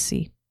nice to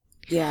see.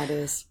 Yeah, it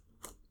is.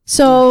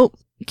 So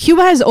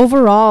Cuba has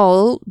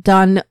overall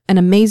done an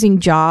amazing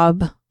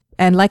job.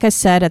 And like I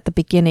said at the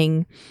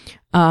beginning,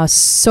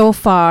 so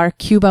far,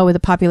 Cuba, with a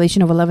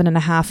population of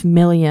 11.5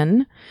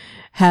 million,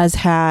 has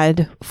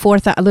had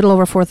a little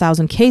over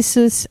 4,000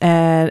 cases,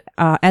 and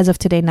as of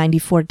today,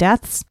 94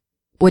 deaths,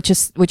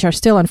 which are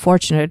still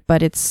unfortunate,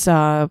 but it's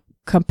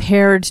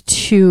compared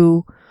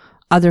to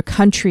other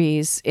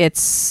countries,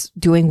 it's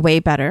doing way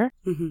better.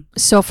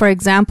 So, for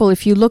example,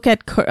 if you look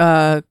at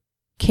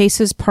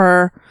cases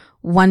per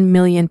 1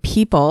 million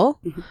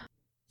people.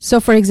 So,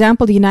 for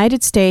example, the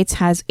United States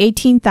has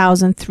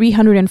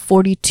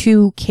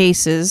 18,342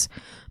 cases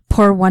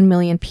per 1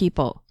 million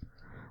people.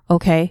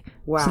 Okay?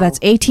 Wow. So that's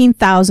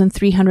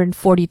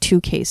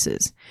 18,342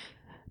 cases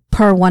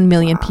per 1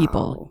 million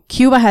people.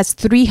 Cuba has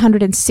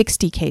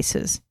 360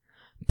 cases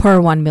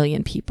per 1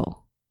 million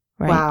people.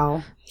 Right?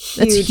 Wow.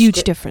 That's a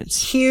huge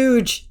difference.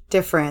 Huge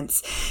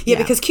difference. Yeah,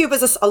 because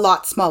Cuba's a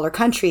lot smaller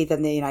country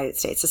than the United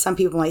States. So some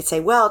people might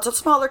say, well, it's a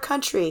smaller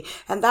country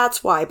and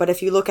that's why. But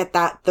if you look at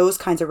those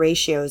kinds of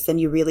ratios, then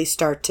you really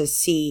start to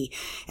see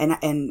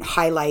and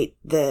highlight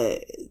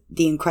the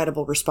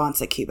incredible response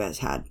that Cuba has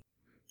had.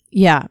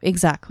 Yeah,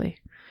 exactly.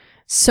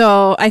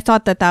 So I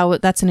thought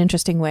that's an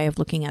interesting way of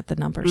looking at the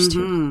numbers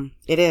too.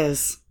 It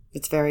is.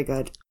 It's very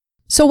good.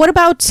 So what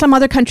about some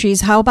other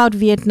countries? How about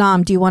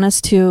Vietnam? Do you want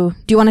to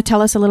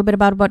tell us a little bit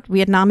about what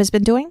Vietnam has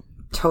been doing?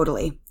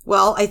 Totally.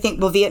 Well, I think,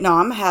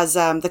 Vietnam has,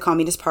 the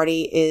Communist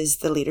Party is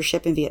the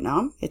leadership in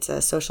Vietnam. It's a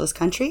socialist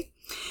country.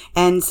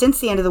 And since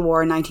the end of the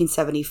war in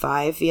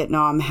 1975,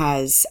 Vietnam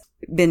has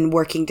been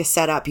working to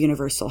set up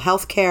universal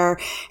health care,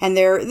 and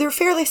they're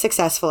fairly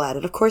successful at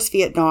it. Of course,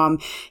 Vietnam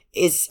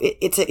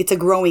it's a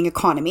growing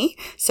economy,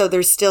 so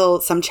there's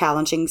still some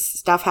challenging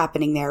stuff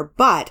happening there,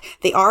 but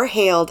they are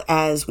hailed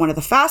as one of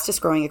the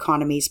fastest growing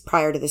economies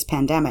prior to this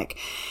pandemic.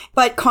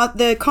 But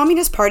the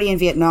Communist Party in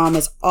Vietnam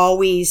has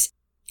always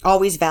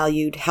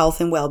valued health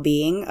and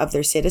well-being of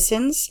their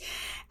citizens.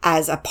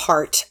 as a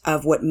part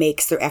of what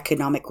makes their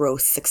economic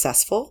growth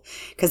successful,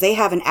 because they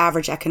have an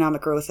average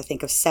economic growth, I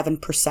think, of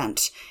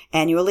 7%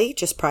 annually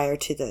just prior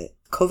to the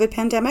COVID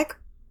pandemic.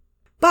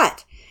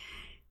 But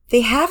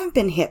they haven't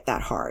been hit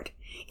that hard.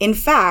 In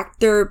fact,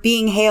 they're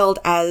being hailed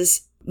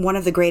as one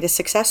of the greatest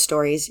success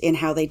stories in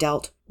how they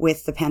dealt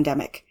with the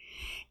pandemic.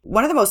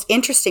 One of the most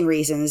interesting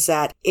reasons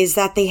is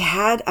that they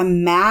had a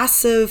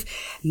massive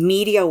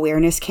media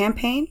awareness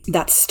campaign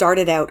that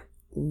started out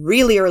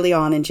really early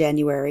on in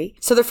January.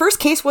 So their first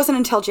case wasn't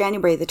until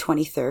January the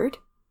 23rd.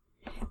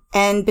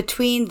 And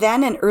between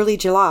then and early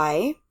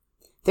July,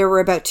 there were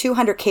about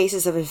 200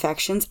 cases of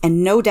infections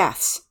and no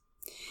deaths.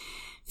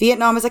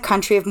 Vietnam is a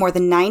country of more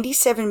than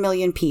 97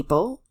 million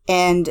people.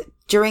 And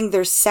during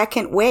their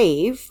second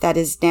wave, that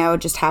is now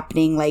just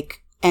happening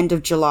like end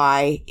of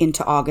July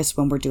into August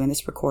when we're doing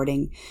this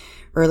recording,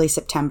 early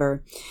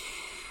September,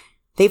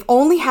 they've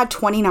only had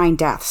 29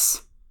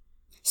 deaths.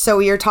 So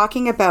you're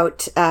talking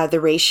about the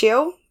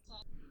ratio.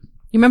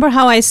 You remember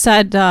how I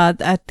said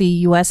that the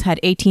U.S. had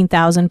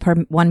 18,000 per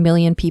 1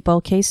 million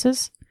people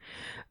cases?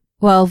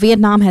 Well,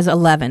 Vietnam has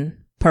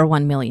 11 per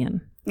 1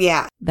 million.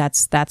 Yeah.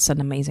 That's an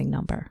amazing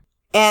number.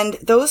 And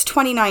those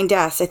 29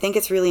 deaths, I think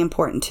it's really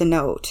important to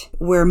note,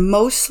 were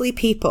mostly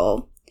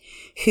people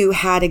who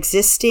had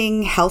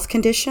existing health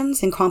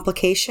conditions and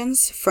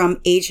complications from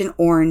Agent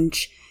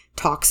Orange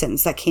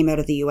toxins that came out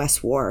of the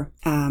U.S. war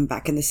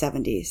back in the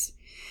 70s.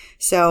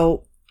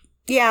 So,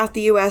 yeah,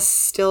 the U.S.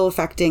 still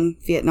affecting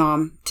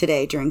Vietnam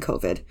today during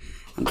COVID,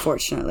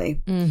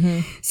 unfortunately.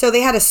 Mm-hmm. So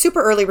they had a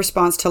super early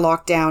response to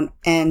lockdown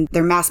and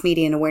their mass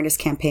media and awareness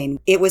campaign.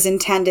 It was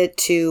intended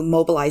to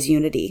mobilize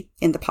unity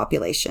in the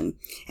population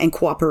and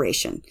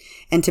cooperation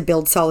and to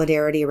build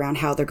solidarity around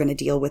how they're going to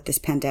deal with this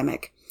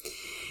pandemic.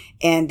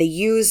 And they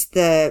used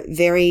the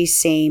very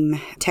same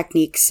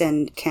techniques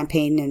and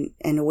campaign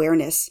and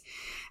awareness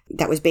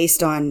that was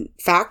based on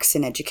facts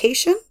and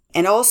education,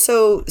 and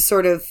also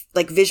sort of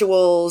like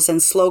visuals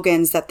and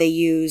slogans that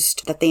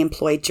they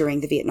employed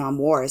during the Vietnam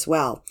War as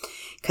well,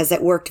 because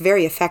it worked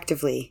very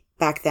effectively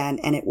back then,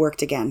 and it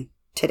worked again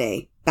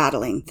today,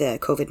 battling the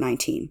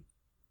COVID-19.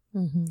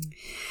 Mm-hmm.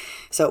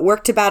 So it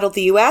worked to battle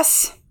the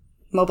U.S.,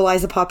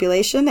 mobilize the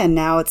population, and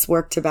now it's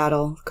worked to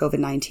battle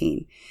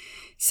COVID-19.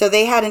 So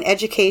they had an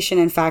education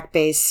and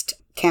fact-based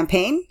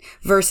campaign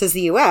versus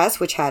the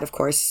U.S., which had, of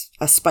course,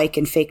 a spike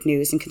in fake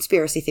news and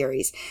conspiracy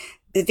theories.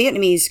 The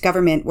Vietnamese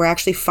government were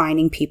actually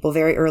fining people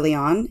very early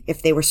on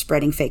if they were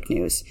spreading fake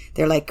news.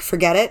 They're like,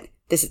 forget it.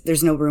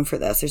 There's no room for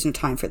this. There's no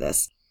time for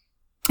this.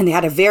 And they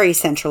had a very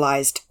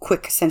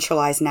quick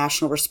centralized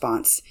national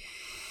response.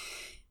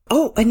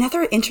 Oh,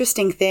 another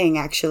interesting thing,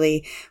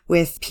 actually,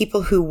 with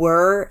people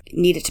who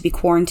needed to be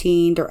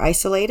quarantined or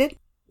isolated.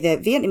 The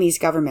Vietnamese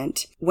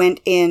government went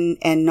in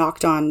and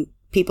knocked on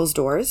people's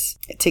doors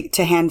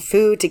to hand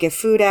food, to give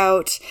food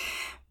out.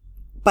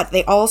 But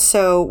they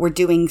also were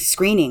doing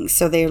screenings.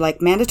 So they're like,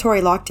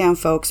 mandatory lockdown,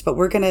 folks, but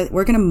we're going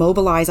to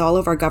mobilize all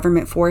of our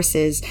government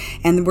forces,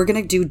 and we're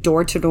going to do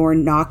door-to-door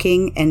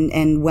knocking and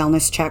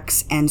wellness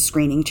checks and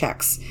screening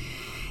checks.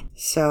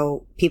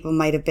 So people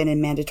might have been in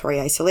mandatory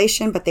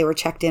isolation, but they were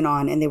checked in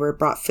on and they were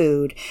brought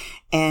food.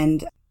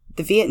 And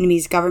the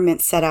Vietnamese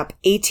government set up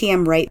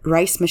ATM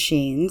rice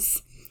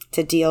machines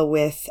to deal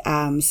with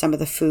some of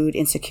the food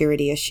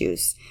insecurity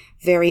issues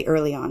very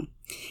early on.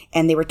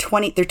 And they're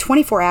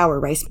 24-hour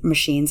rice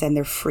machines, and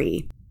they're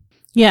free.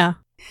 Yeah.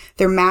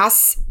 Their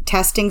mass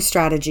testing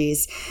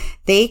strategies,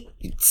 they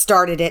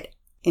started it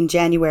in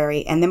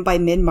January, and then by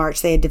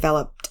mid-March, they had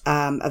developed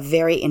a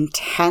very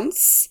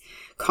intense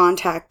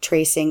contact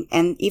tracing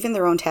and even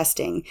their own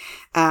testing.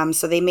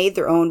 So they made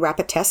their own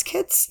rapid test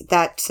kits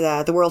that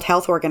the World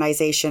Health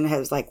Organization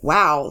has like,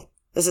 wow,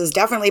 this is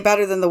definitely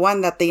better than the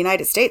one that the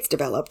United States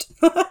developed,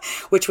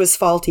 which was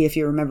faulty, if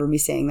you remember me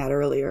saying that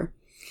earlier.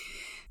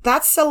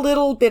 That's a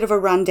little bit of a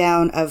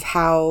rundown of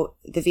how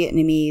the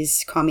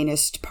Vietnamese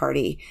Communist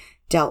Party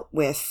dealt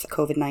with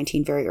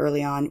COVID-19 very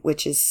early on,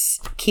 which is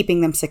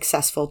keeping them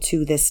successful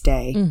to this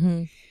day.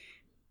 Mm-hmm.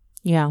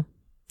 Yeah.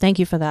 Thank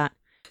you for that.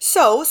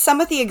 So some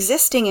of the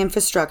existing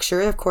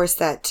infrastructure, of course,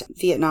 that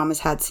Vietnam has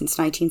had since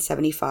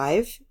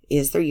 1975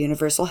 is their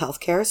universal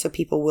health care. So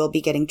people will be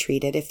getting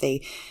treated if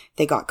they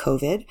got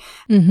COVID.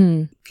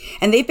 Mm-hmm.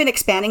 And they've been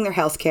expanding their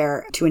health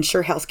care to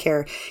ensure health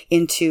care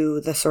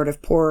into the sort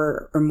of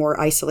poorer or more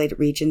isolated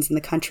regions in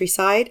the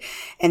countryside.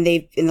 And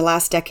in the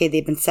last decade,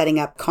 they've been setting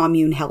up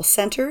commune health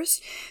centers.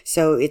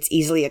 So it's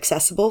easily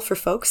accessible for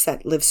folks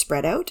that live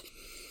spread out.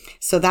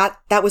 So that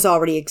was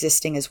already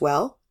existing as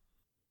well.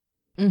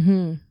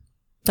 Mm-hmm.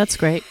 That's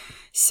great.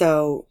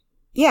 So,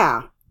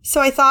 yeah.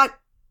 So I thought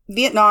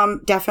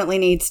Vietnam definitely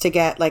needs to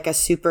get like a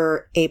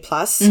super A+.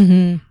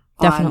 Mm-hmm.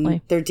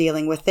 Definitely. They're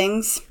dealing with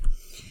things.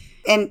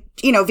 And,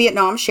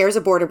 Vietnam shares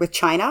a border with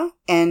China,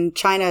 and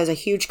China is a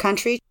huge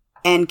country.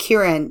 And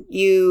Kieran,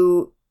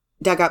 you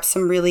dug up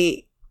some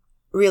really,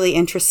 really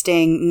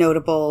interesting,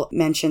 notable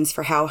mentions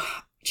for how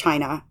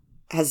China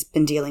has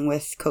been dealing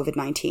with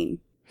COVID-19.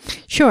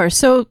 Sure.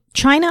 So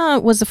China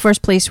was the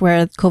first place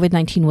where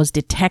COVID-19 was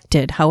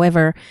detected.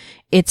 However,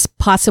 it's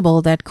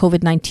possible that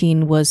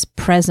COVID-19 was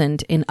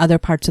present in other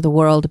parts of the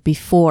world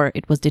before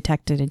it was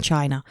detected in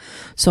China.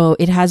 So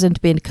it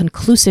hasn't been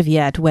conclusive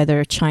yet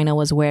whether China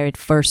was where it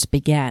first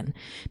began,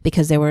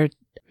 because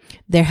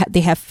they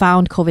have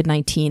found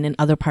COVID-19 in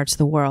other parts of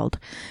the world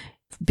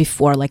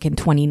before, like in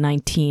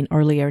 2019,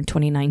 earlier in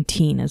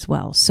 2019 as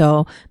well.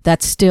 So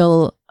that's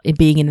still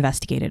being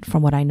investigated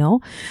from what I know.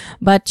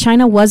 But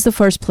China was the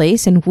first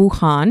place in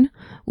Wuhan,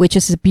 which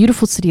is a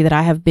beautiful city that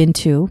I have been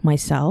to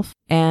myself.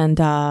 And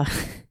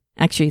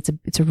actually,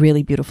 it's a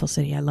really beautiful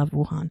city. I love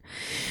Wuhan.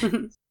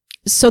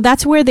 So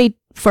that's where they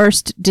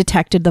first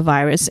detected the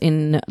virus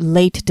in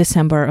late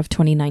December of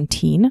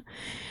 2019.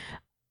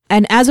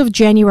 And as of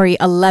January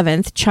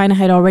 11th, China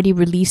had already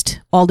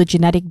released all the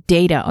genetic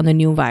data on the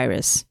new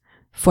virus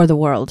for the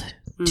world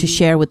to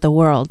share with the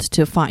world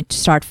to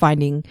start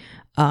finding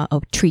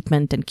a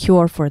treatment and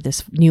cure for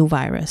this new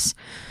virus.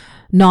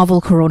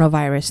 Novel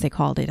coronavirus, they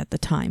called it at the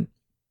time.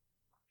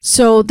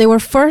 So they were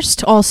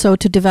first also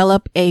to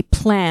develop a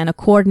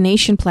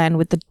coordination plan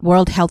with the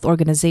World Health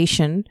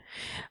Organization.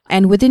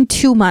 And within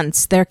 2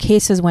 months, their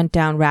cases went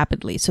down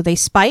rapidly. So they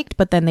spiked,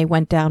 but then they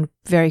went down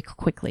very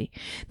quickly.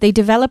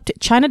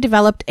 China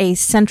developed a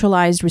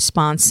centralized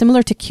response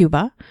similar to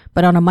Cuba,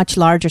 but on a much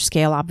larger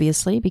scale,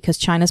 obviously, because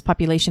China's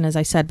population, as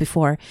I said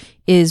before,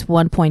 is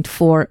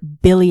 1.4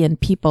 billion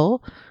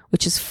people,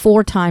 which is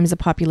 4 times the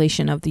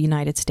population of the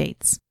United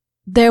States.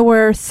 There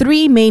were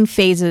 3 main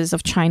phases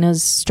of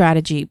China's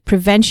strategy: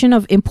 prevention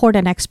of import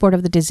and export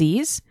of the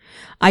disease,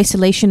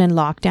 isolation and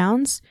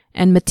lockdowns,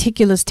 and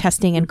meticulous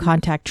testing and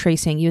contact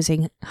tracing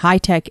using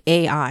high-tech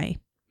AI.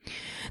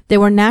 There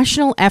were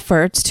national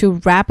efforts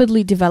to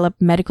rapidly develop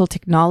medical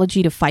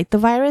technology to fight the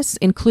virus,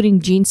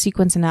 including gene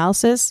sequence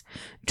analysis,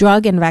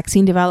 drug and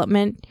vaccine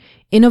development,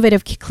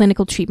 innovative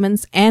clinical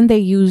treatments, and they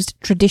used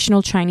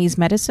traditional Chinese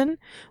medicine,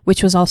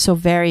 which was also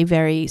very,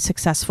 very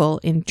successful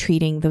in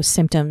treating the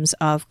symptoms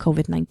of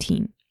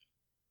COVID-19.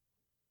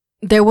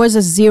 There was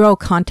a zero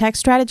contact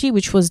strategy,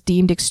 which was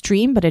deemed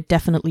extreme, but it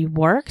definitely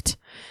worked.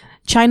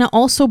 China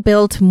also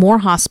built more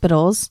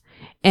hospitals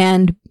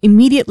and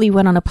immediately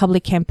went on a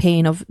public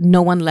campaign of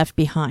no one left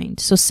behind.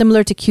 So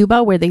similar to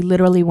Cuba, where they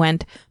literally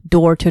went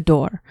door to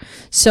door.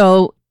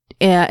 So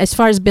as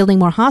far as building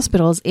more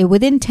hospitals,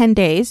 within 10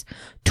 days,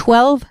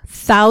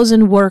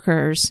 12,000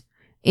 workers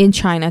in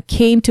China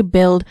came to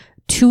build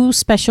 2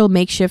 special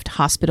makeshift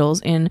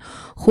hospitals in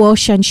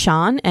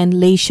Huoshanshan and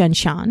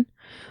Leishanshan,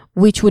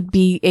 which would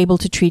be able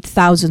to treat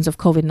thousands of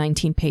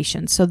COVID-19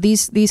 patients. So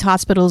these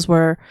hospitals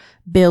were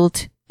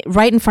built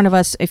right in front of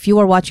us. If you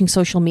were watching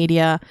social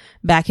media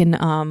back in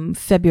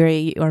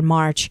February or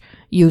March,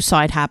 you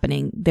saw it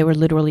happening. There were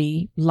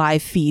literally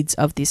live feeds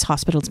of these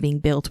hospitals being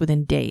built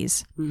within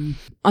days.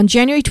 On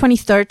January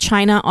 23rd,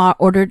 China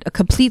ordered a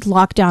complete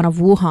lockdown of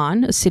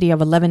Wuhan, a city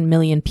of 11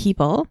 million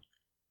people.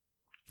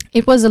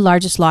 It was the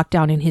largest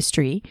lockdown in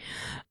history.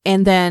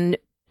 And then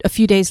a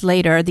few days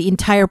later, the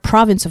entire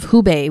province of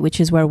Hubei,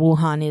 which is where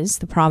Wuhan is,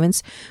 the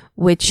province,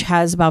 which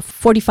has about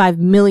 45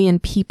 million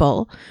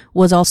people,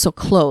 was also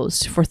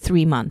closed for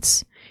 3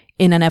 months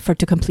in an effort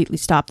to completely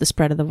stop the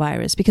spread of the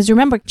virus. Because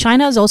remember,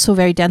 China is also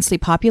very densely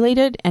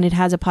populated, and it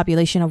has a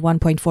population of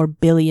 1.4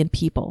 billion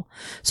people.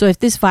 So if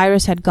this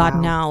virus had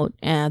gotten out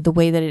the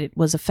way that it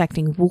was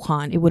affecting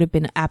Wuhan, it would have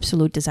been an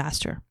absolute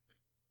disaster.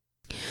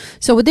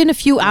 So within a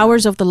few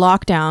hours of the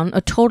lockdown,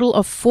 a total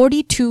of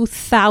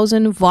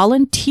 42,000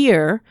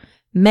 volunteer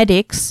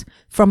medics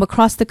from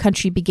across the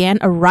country began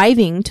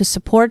arriving to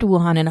support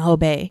Wuhan and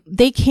Hubei.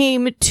 They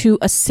came to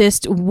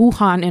assist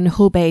Wuhan and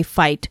Hubei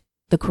fight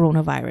the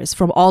coronavirus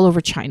from all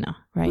over China,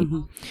 right?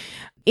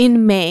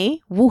 In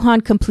May,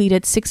 Wuhan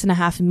completed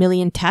 6.5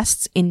 million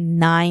tests in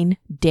 9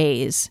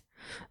 days.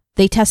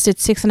 They tested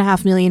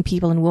 6.5 million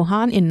people in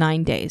Wuhan in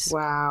 9 days.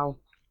 Wow.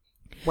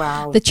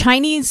 The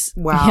Chinese,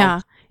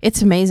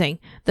 it's amazing.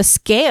 The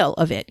scale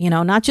of it,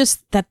 not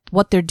just that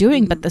what they're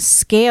doing, but the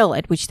scale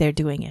at which they're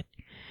doing it.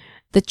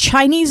 The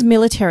Chinese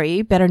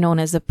military, better known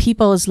as the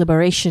People's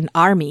Liberation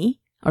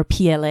Army, or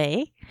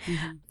PLA,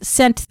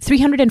 sent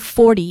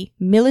 340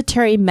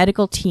 military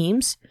medical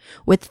teams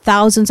with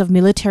thousands of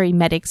military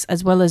medics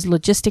as well as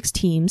logistics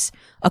teams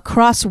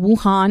across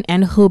Wuhan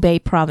and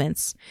Hubei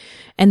province.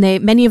 And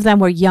many of them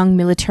were young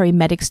military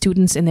medic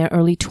students in their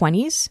early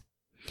 20s.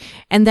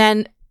 And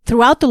then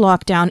throughout the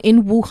lockdown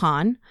in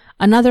Wuhan,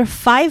 another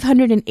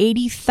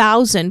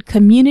 580,000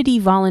 community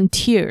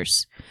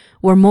volunteers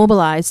were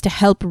mobilized to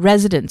help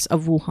residents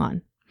of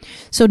Wuhan.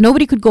 So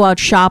nobody could go out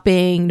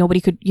shopping. Nobody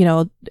could,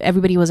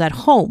 everybody was at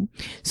home.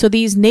 So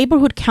these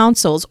neighborhood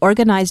councils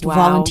organized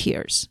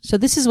volunteers. So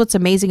this is what's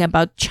amazing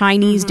about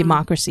Chinese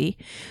democracy,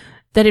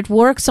 that it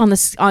works on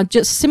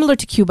just similar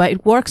to Cuba.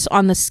 It works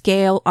on the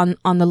scale,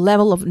 on the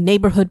level of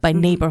neighborhood by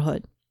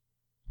neighborhood.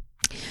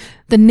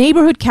 The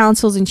neighborhood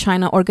councils in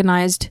China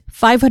organized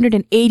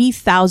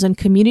 580,000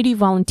 community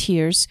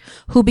volunteers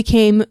who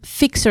became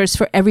fixers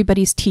for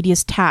everybody's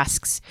tedious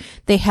tasks.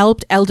 They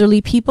helped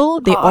elderly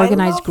people. They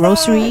organized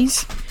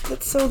groceries.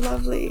 That's so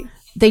lovely.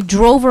 They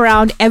drove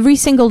around every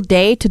single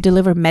day to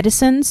deliver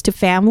medicines to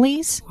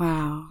families.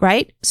 Wow.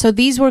 Right? So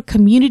these were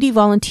community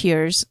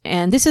volunteers,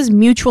 and this is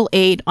mutual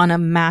aid on a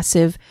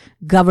massive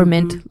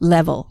government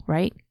level,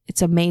 right?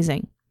 It's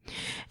amazing.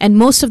 And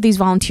most of these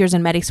volunteers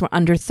and medics were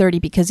under 30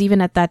 because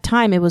even at that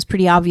time, it was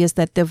pretty obvious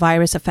that the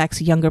virus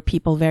affects younger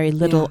people very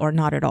little or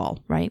not at all,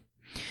 right?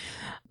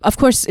 Of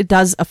course, it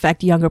does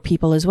affect younger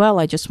people as well.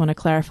 I just want to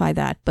clarify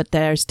that. But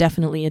there's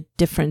definitely a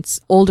difference.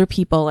 Older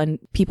people and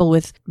people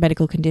with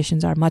medical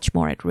conditions are much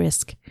more at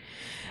risk.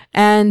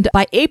 And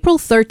by April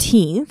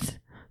 13th,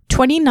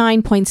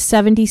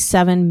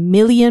 29.77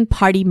 million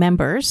party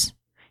members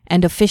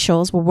and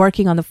officials were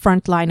working on the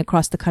front line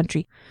across the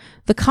country.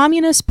 The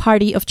Communist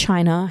Party of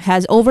China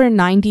has over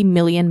 90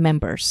 million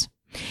members.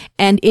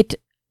 And it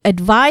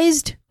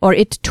advised or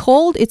it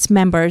told its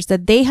members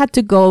that they had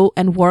to go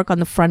and work on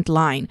the front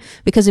line.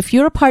 Because if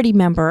you're a party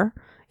member,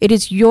 it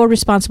is your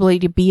responsibility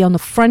to be on the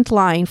front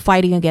line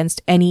fighting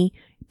against any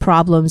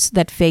problems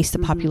that face the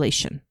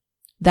population.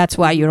 That's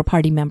why you're a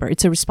party member.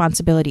 It's a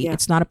responsibility.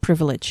 It's not a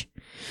privilege.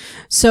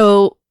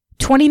 So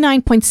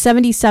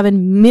 29.77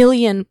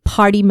 million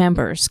party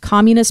members,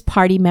 Communist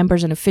Party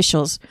members and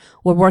officials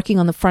were working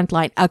on the front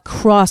line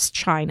across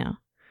China.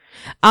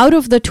 Out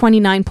of the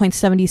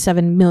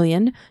 29.77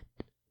 million,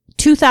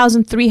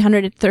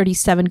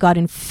 2,337 got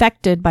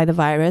infected by the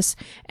virus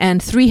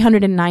and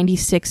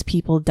 396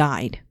 people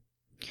died.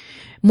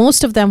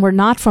 Most of them were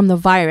not from the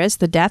virus,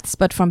 the deaths,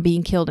 but from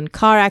being killed in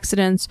car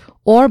accidents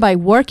or by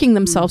working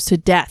themselves to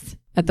death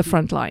at the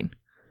front line.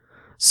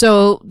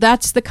 So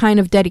that's the kind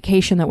of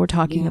dedication that we're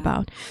talking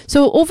about.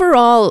 So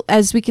overall,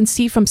 as we can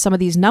see from some of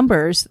these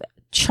numbers,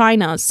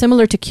 China,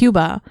 similar to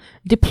Cuba,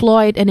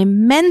 deployed an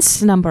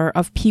immense number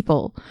of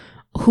people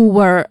who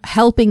were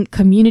helping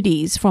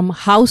communities from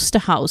house to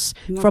house,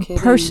 from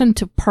person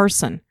to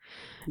person,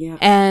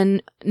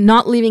 and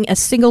not leaving a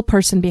single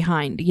person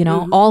behind, you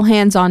know, all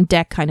hands on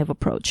deck kind of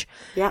approach.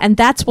 And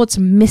that's what's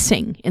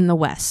missing in the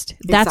West.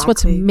 That's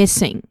what's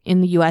missing in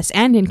the US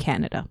and in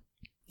Canada.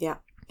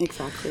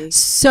 Exactly.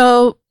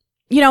 So,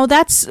 you know,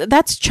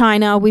 that's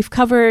China. We've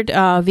covered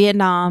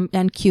Vietnam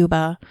and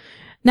Cuba.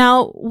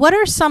 Now, what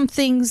are some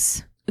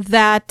things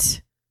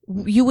that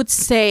you would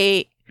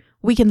say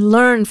we can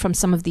learn from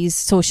some of these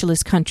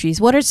socialist countries?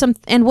 What are some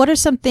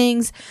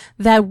things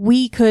that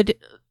we could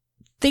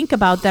think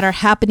about that are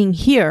happening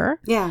here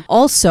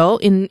also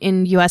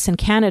in US and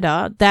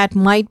Canada that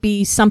might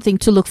be something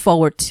to look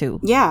forward to?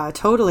 Yeah,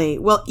 totally.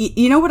 Well,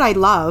 you know what I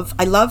love?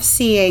 I love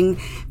seeing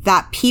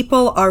that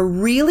people are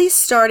really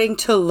starting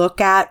to look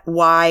at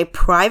why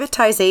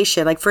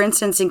privatization, like for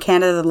instance, in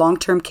Canada, the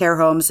long-term care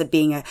homes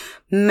being a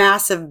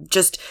massive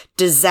just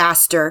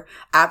disaster,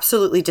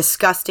 absolutely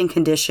disgusting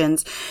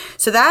conditions.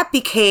 So that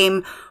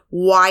became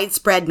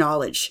widespread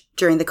knowledge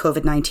during the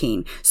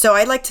COVID-19. So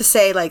I like to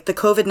say like the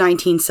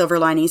COVID-19 silver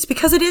linings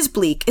because it is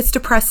bleak. It's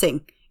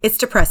depressing. It's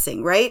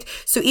depressing, right?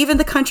 So even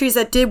the countries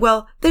that did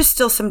well, there's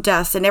still some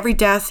deaths and every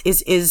death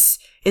is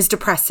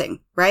depressing,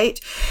 right?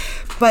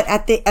 But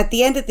at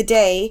the end of the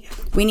day,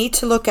 we need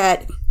to look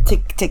at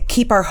to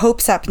keep our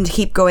hopes up and to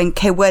keep going,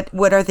 okay,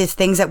 what are the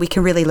things that we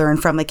can really learn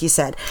from, like you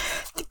said?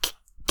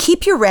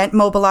 Keep your rent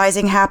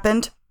mobilizing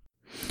happened.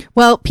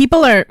 Well,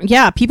 people are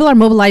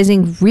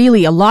mobilizing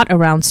really a lot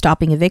around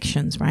stopping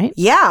evictions, right?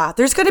 Yeah,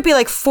 there's going to be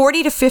like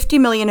 40 to 50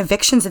 million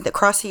evictions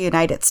across the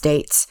United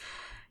States,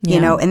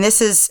 you know, and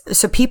this is,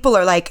 so people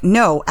are like,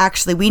 no,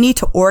 actually, we need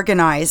to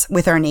organize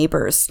with our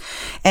neighbors.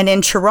 And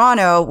in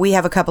Toronto, we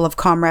have a couple of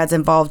comrades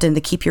involved in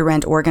the Keep Your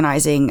Rent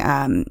organizing,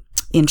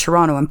 in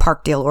Toronto and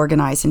Parkdale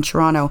Organize in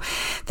Toronto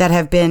that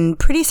have been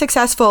pretty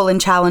successful in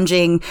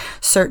challenging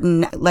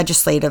certain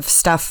legislative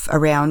stuff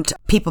around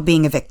people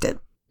being evicted.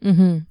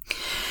 Mm-hmm.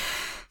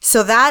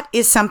 So that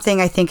is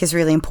something I think is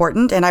really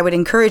important. And I would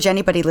encourage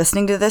anybody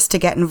listening to this to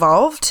get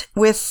involved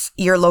with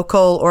your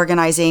local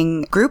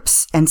organizing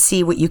groups and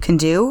see what you can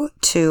do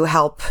to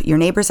help your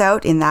neighbors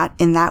out in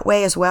that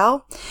way as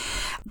well.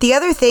 The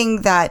other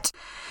thing that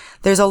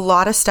there's a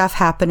lot of stuff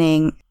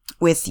happening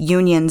with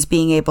unions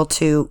being able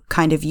to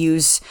kind of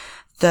use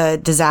the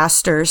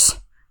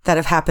disasters that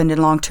have happened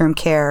in long-term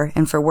care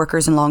and for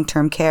workers in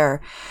long-term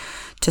care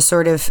to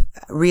sort of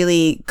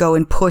really go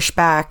and push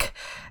back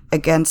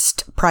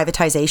against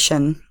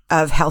privatization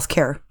of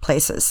healthcare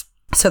places.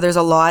 So there's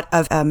a lot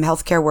of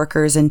healthcare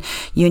workers and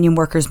union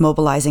workers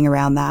mobilizing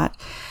around that.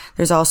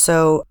 There's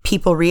also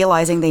people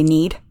realizing they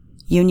need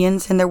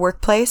unions in their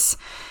workplace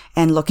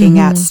and looking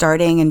at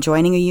starting and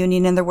joining a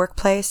union in their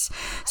workplace.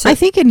 So I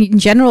think in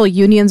general,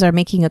 unions are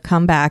making a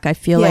comeback. I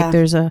feel like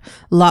there's a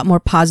lot more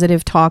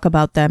positive talk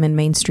about them in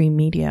mainstream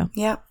media.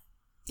 Yep.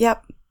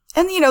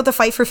 And, you know, the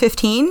Fight for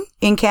 15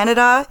 in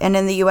Canada and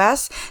in the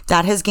US,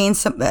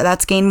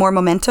 that's gained more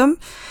momentum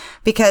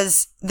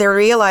because they're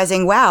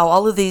realizing, wow,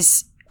 all of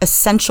these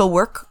essential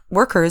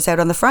workers out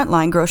on the front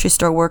line, grocery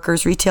store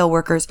workers, retail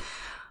workers,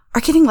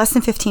 are getting less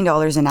than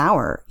 $15 an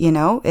hour, you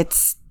know?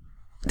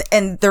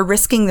 And they're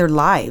risking their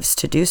lives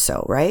to do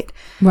so, right?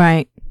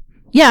 Right.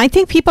 Yeah, I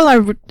think people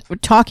are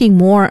talking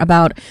more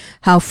about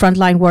how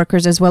frontline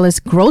workers as well as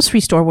grocery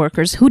store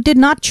workers who did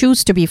not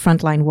choose to be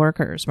frontline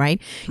workers, right?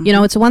 Mm-hmm. You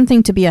know, it's one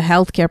thing to be a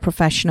healthcare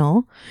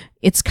professional.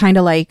 It's kind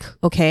of like,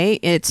 okay,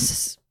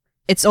 it's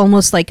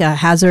almost like a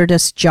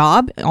hazardous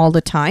job all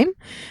the time.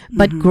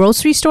 But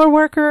grocery store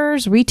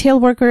workers, retail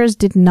workers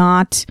did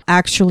not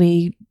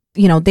actually,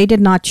 you know, they did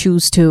not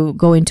choose to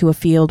go into a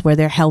field where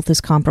their health is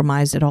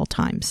compromised at all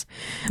times.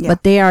 Yeah.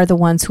 But they are the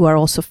ones who are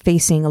also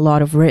facing a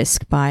lot of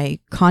risk by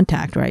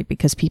contact, right?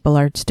 Because people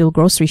are still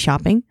grocery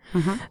shopping.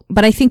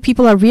 But I think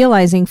people are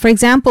realizing, for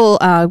example,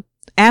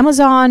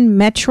 Amazon,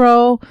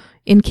 Metro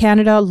in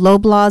Canada,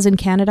 Loblaws in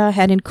Canada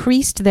had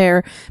increased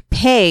their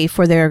pay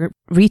for their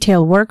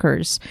retail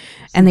workers,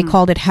 and they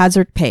called it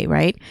hazard pay,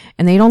 right?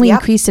 And they'd only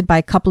increased it by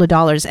a couple of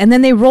dollars, and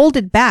then they rolled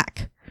it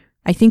back.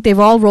 I think they've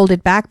all rolled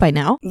it back by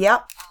now.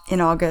 Yep,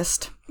 in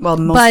August. Well,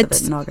 most of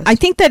it in August. I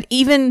think that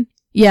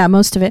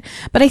most of it.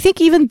 But I think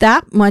even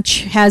that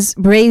much has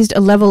raised a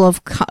level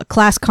of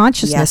class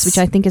consciousness, which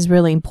I think is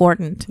really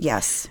important.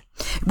 Yes.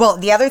 Well,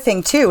 the other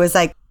thing too is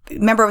like,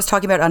 remember I was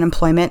talking about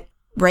unemployment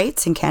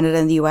rates in Canada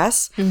and the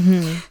US?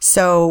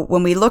 So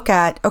when we look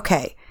at,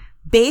 okay,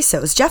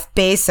 Jeff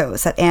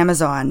Bezos at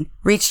Amazon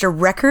reached a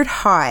record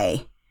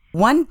high.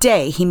 One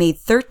day he made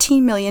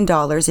 $13 million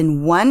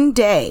in one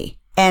day.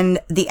 And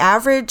the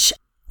average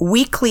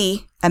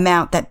weekly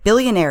amount that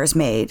billionaires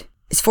made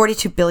is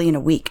 $42 billion a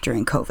week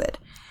during COVID.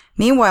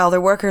 Meanwhile,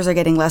 their workers are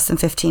getting less than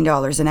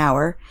 $15 an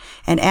hour.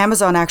 And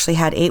Amazon actually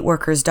had 8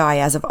 workers die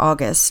as of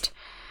August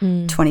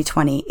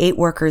 2020. 8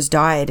 workers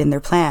died in their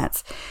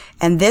plants.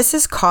 And this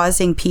is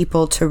causing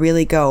people to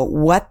really go,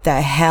 what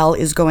the hell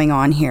is going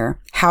on here?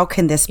 How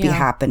can this be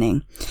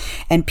happening?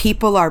 And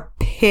people are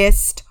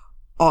pissed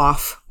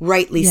off,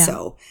 rightly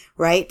so,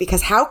 right?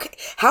 Because how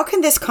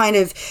can this kind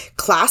of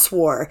class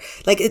war,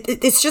 like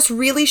it's just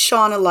really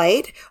shone a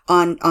light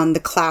on the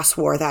class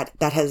war that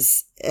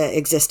has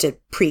existed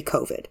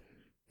pre-COVID.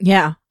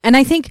 Yeah. And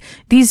I think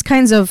these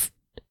kinds of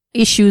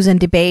issues and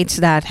debates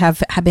that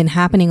have been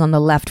happening on the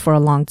left for a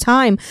long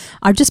time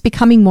are just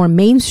becoming more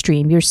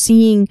mainstream. You're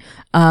seeing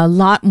a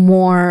lot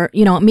more,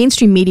 you know,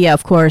 mainstream media,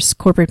 of course,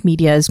 corporate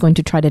media is going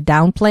to try to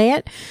downplay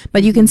it,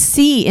 but you can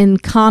see in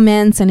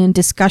comments and in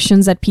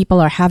discussions that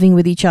people are having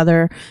with each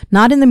other,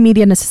 not in the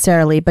media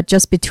necessarily, but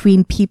just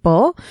between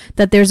people,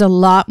 that there's a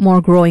lot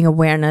more growing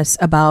awareness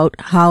about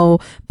how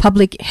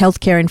public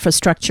healthcare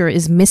infrastructure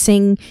is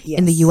missing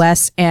in the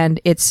US, and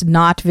it's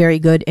not very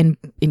good in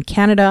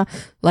Canada.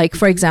 Like,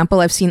 for example,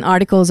 I've seen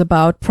articles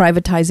about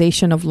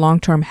privatization of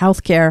long-term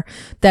healthcare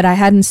that I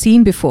hadn't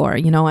seen before.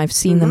 You know, I've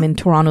seen them in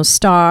Toronto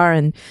Star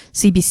and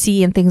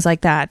CBC and things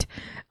like that.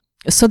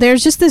 So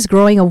there's just this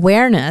growing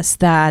awareness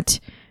that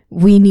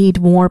we need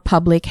more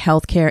public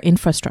healthcare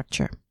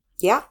infrastructure.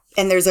 Yeah.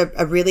 And there's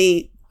a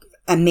really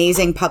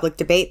amazing public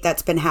debate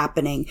that's been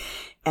happening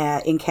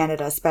in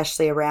Canada,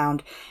 especially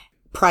around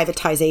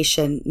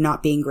privatization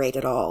not being great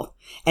at all.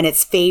 And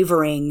it's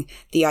favoring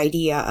the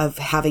idea of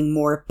having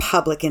more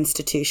public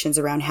institutions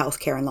around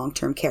healthcare and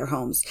long-term care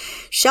homes.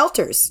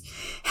 Shelters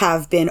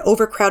have been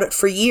overcrowded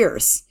for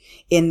years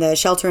in the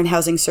shelter and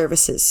housing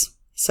services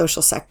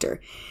social sector.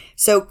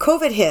 So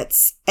COVID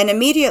hits, and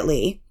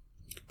immediately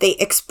they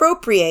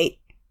expropriate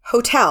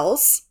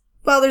hotels.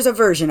 Well, there's a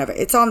version of it.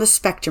 It's on the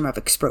spectrum of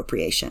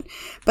expropriation.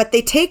 But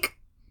they take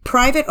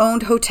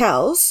private-owned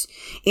hotels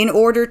in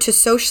order to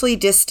socially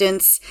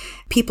distance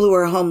people who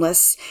are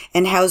homeless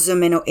and house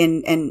them in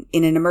an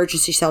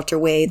emergency shelter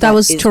way. That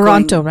was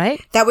Toronto,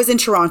 right? That was in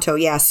Toronto.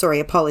 Yeah, sorry,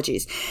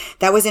 apologies.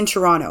 That was in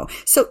Toronto.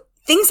 So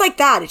things like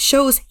that, it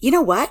shows, you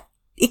know what?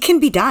 It can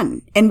be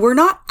done. And we're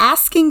not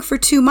asking for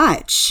too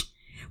much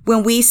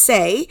when we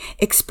say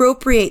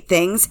expropriate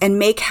things and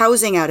make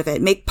housing out of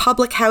it, make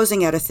public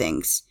housing out of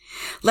things.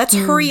 Let's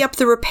hurry up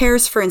the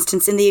repairs, for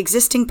instance, in the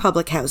existing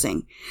public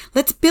housing.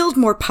 Let's build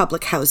more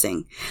public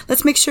housing.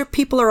 Let's make sure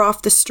people are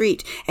off the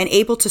street and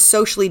able to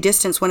socially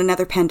distance when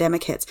another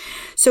pandemic hits.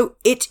 So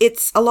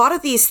it's a lot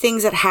of these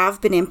things that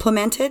have been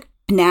implemented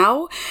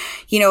now.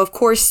 You know, of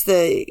course,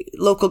 the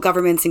local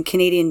governments and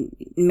Canadian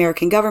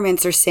American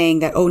governments are saying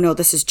that, oh no,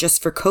 this is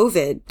just for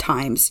COVID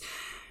times.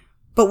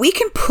 But we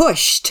can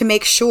push to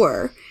make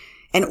sure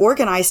and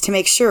organize to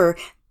make sure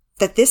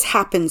that this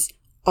happens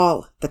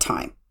all the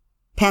time.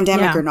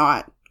 Pandemic or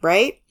not,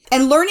 right?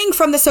 And learning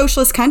from the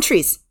socialist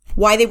countries,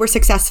 why they were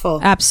successful.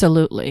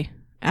 Absolutely.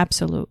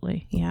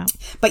 Absolutely. Yeah.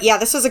 But yeah,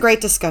 this was a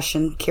great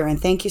discussion, Kieran.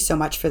 Thank you so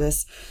much for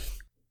this.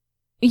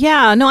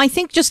 Yeah, no, I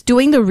think just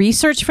doing the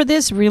research for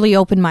this really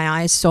opened my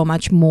eyes so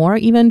much more.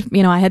 Even,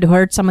 you know, I had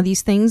heard some of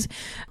these things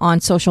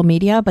on social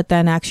media, but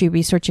then actually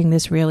researching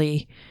this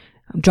really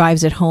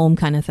drives it home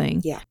kind of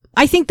thing. Yeah.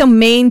 I think the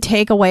main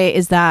takeaway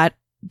is that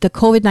the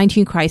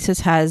COVID-19 crisis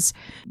has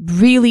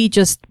really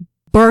just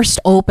burst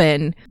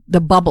open the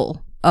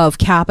bubble of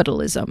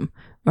capitalism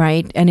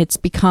right? And it's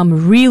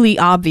become really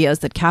obvious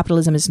that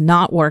capitalism is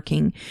not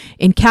working.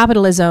 In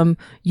capitalism,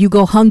 you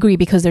go hungry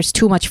because there's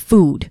too much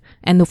food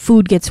and the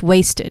food gets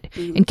wasted.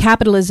 In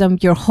capitalism,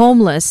 you're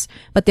homeless,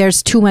 but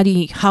there's too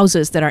many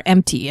houses that are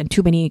empty and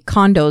too many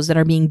condos that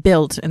are being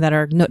built and that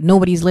are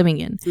nobody's living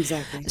in.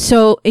 Exactly.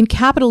 So in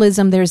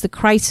capitalism, there's the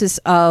crisis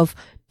of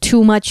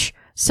too much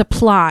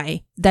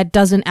supply that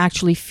doesn't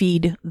actually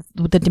feed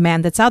the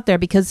demand that's out there,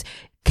 because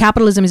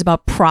capitalism is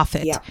about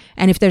profit. Yeah.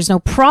 And if there's no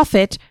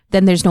profit,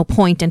 then there's no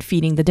point in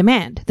feeding the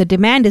demand. The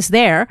demand is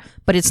there,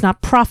 but it's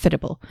not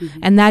profitable.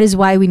 And that is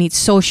why we need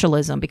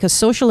socialism, because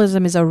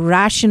socialism is a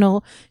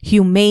rational,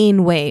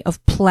 humane way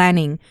of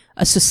planning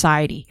a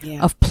society,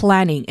 of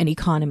planning an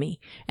economy.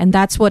 And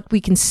that's what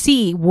we can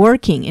see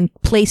working in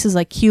places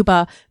like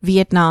Cuba,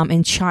 Vietnam,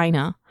 and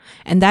China.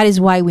 And that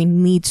is why we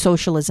need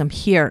socialism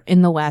here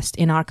in the West,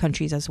 in our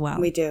countries as well.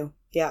 We do.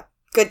 Yeah.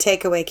 Good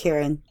takeaway,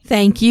 Kieran.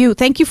 Thank you.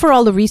 Thank you for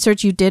all the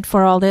research you did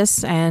for all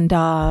this. And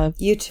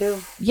you too.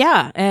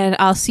 Yeah. And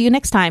I'll see you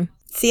next time.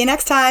 See you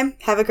next time.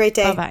 Have a great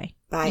day. Bye-bye.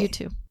 Bye. You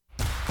too.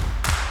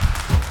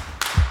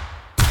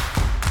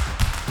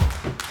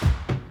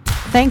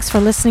 Thanks for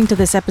listening to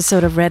this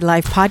episode of Red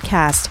Life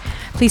Podcast.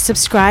 Please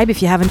subscribe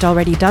if you haven't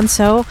already done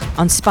so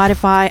on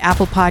Spotify,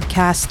 Apple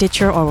Podcasts,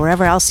 Stitcher, or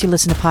wherever else you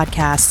listen to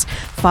podcasts.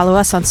 Follow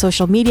us on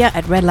social media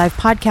at Red Life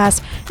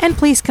Podcast, and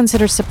please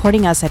consider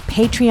supporting us at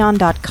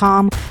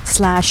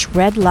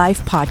patreon.com/Red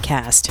Life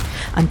Podcast.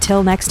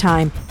 Until next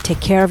time,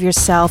 take care of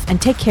yourself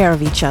and take care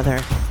of each other.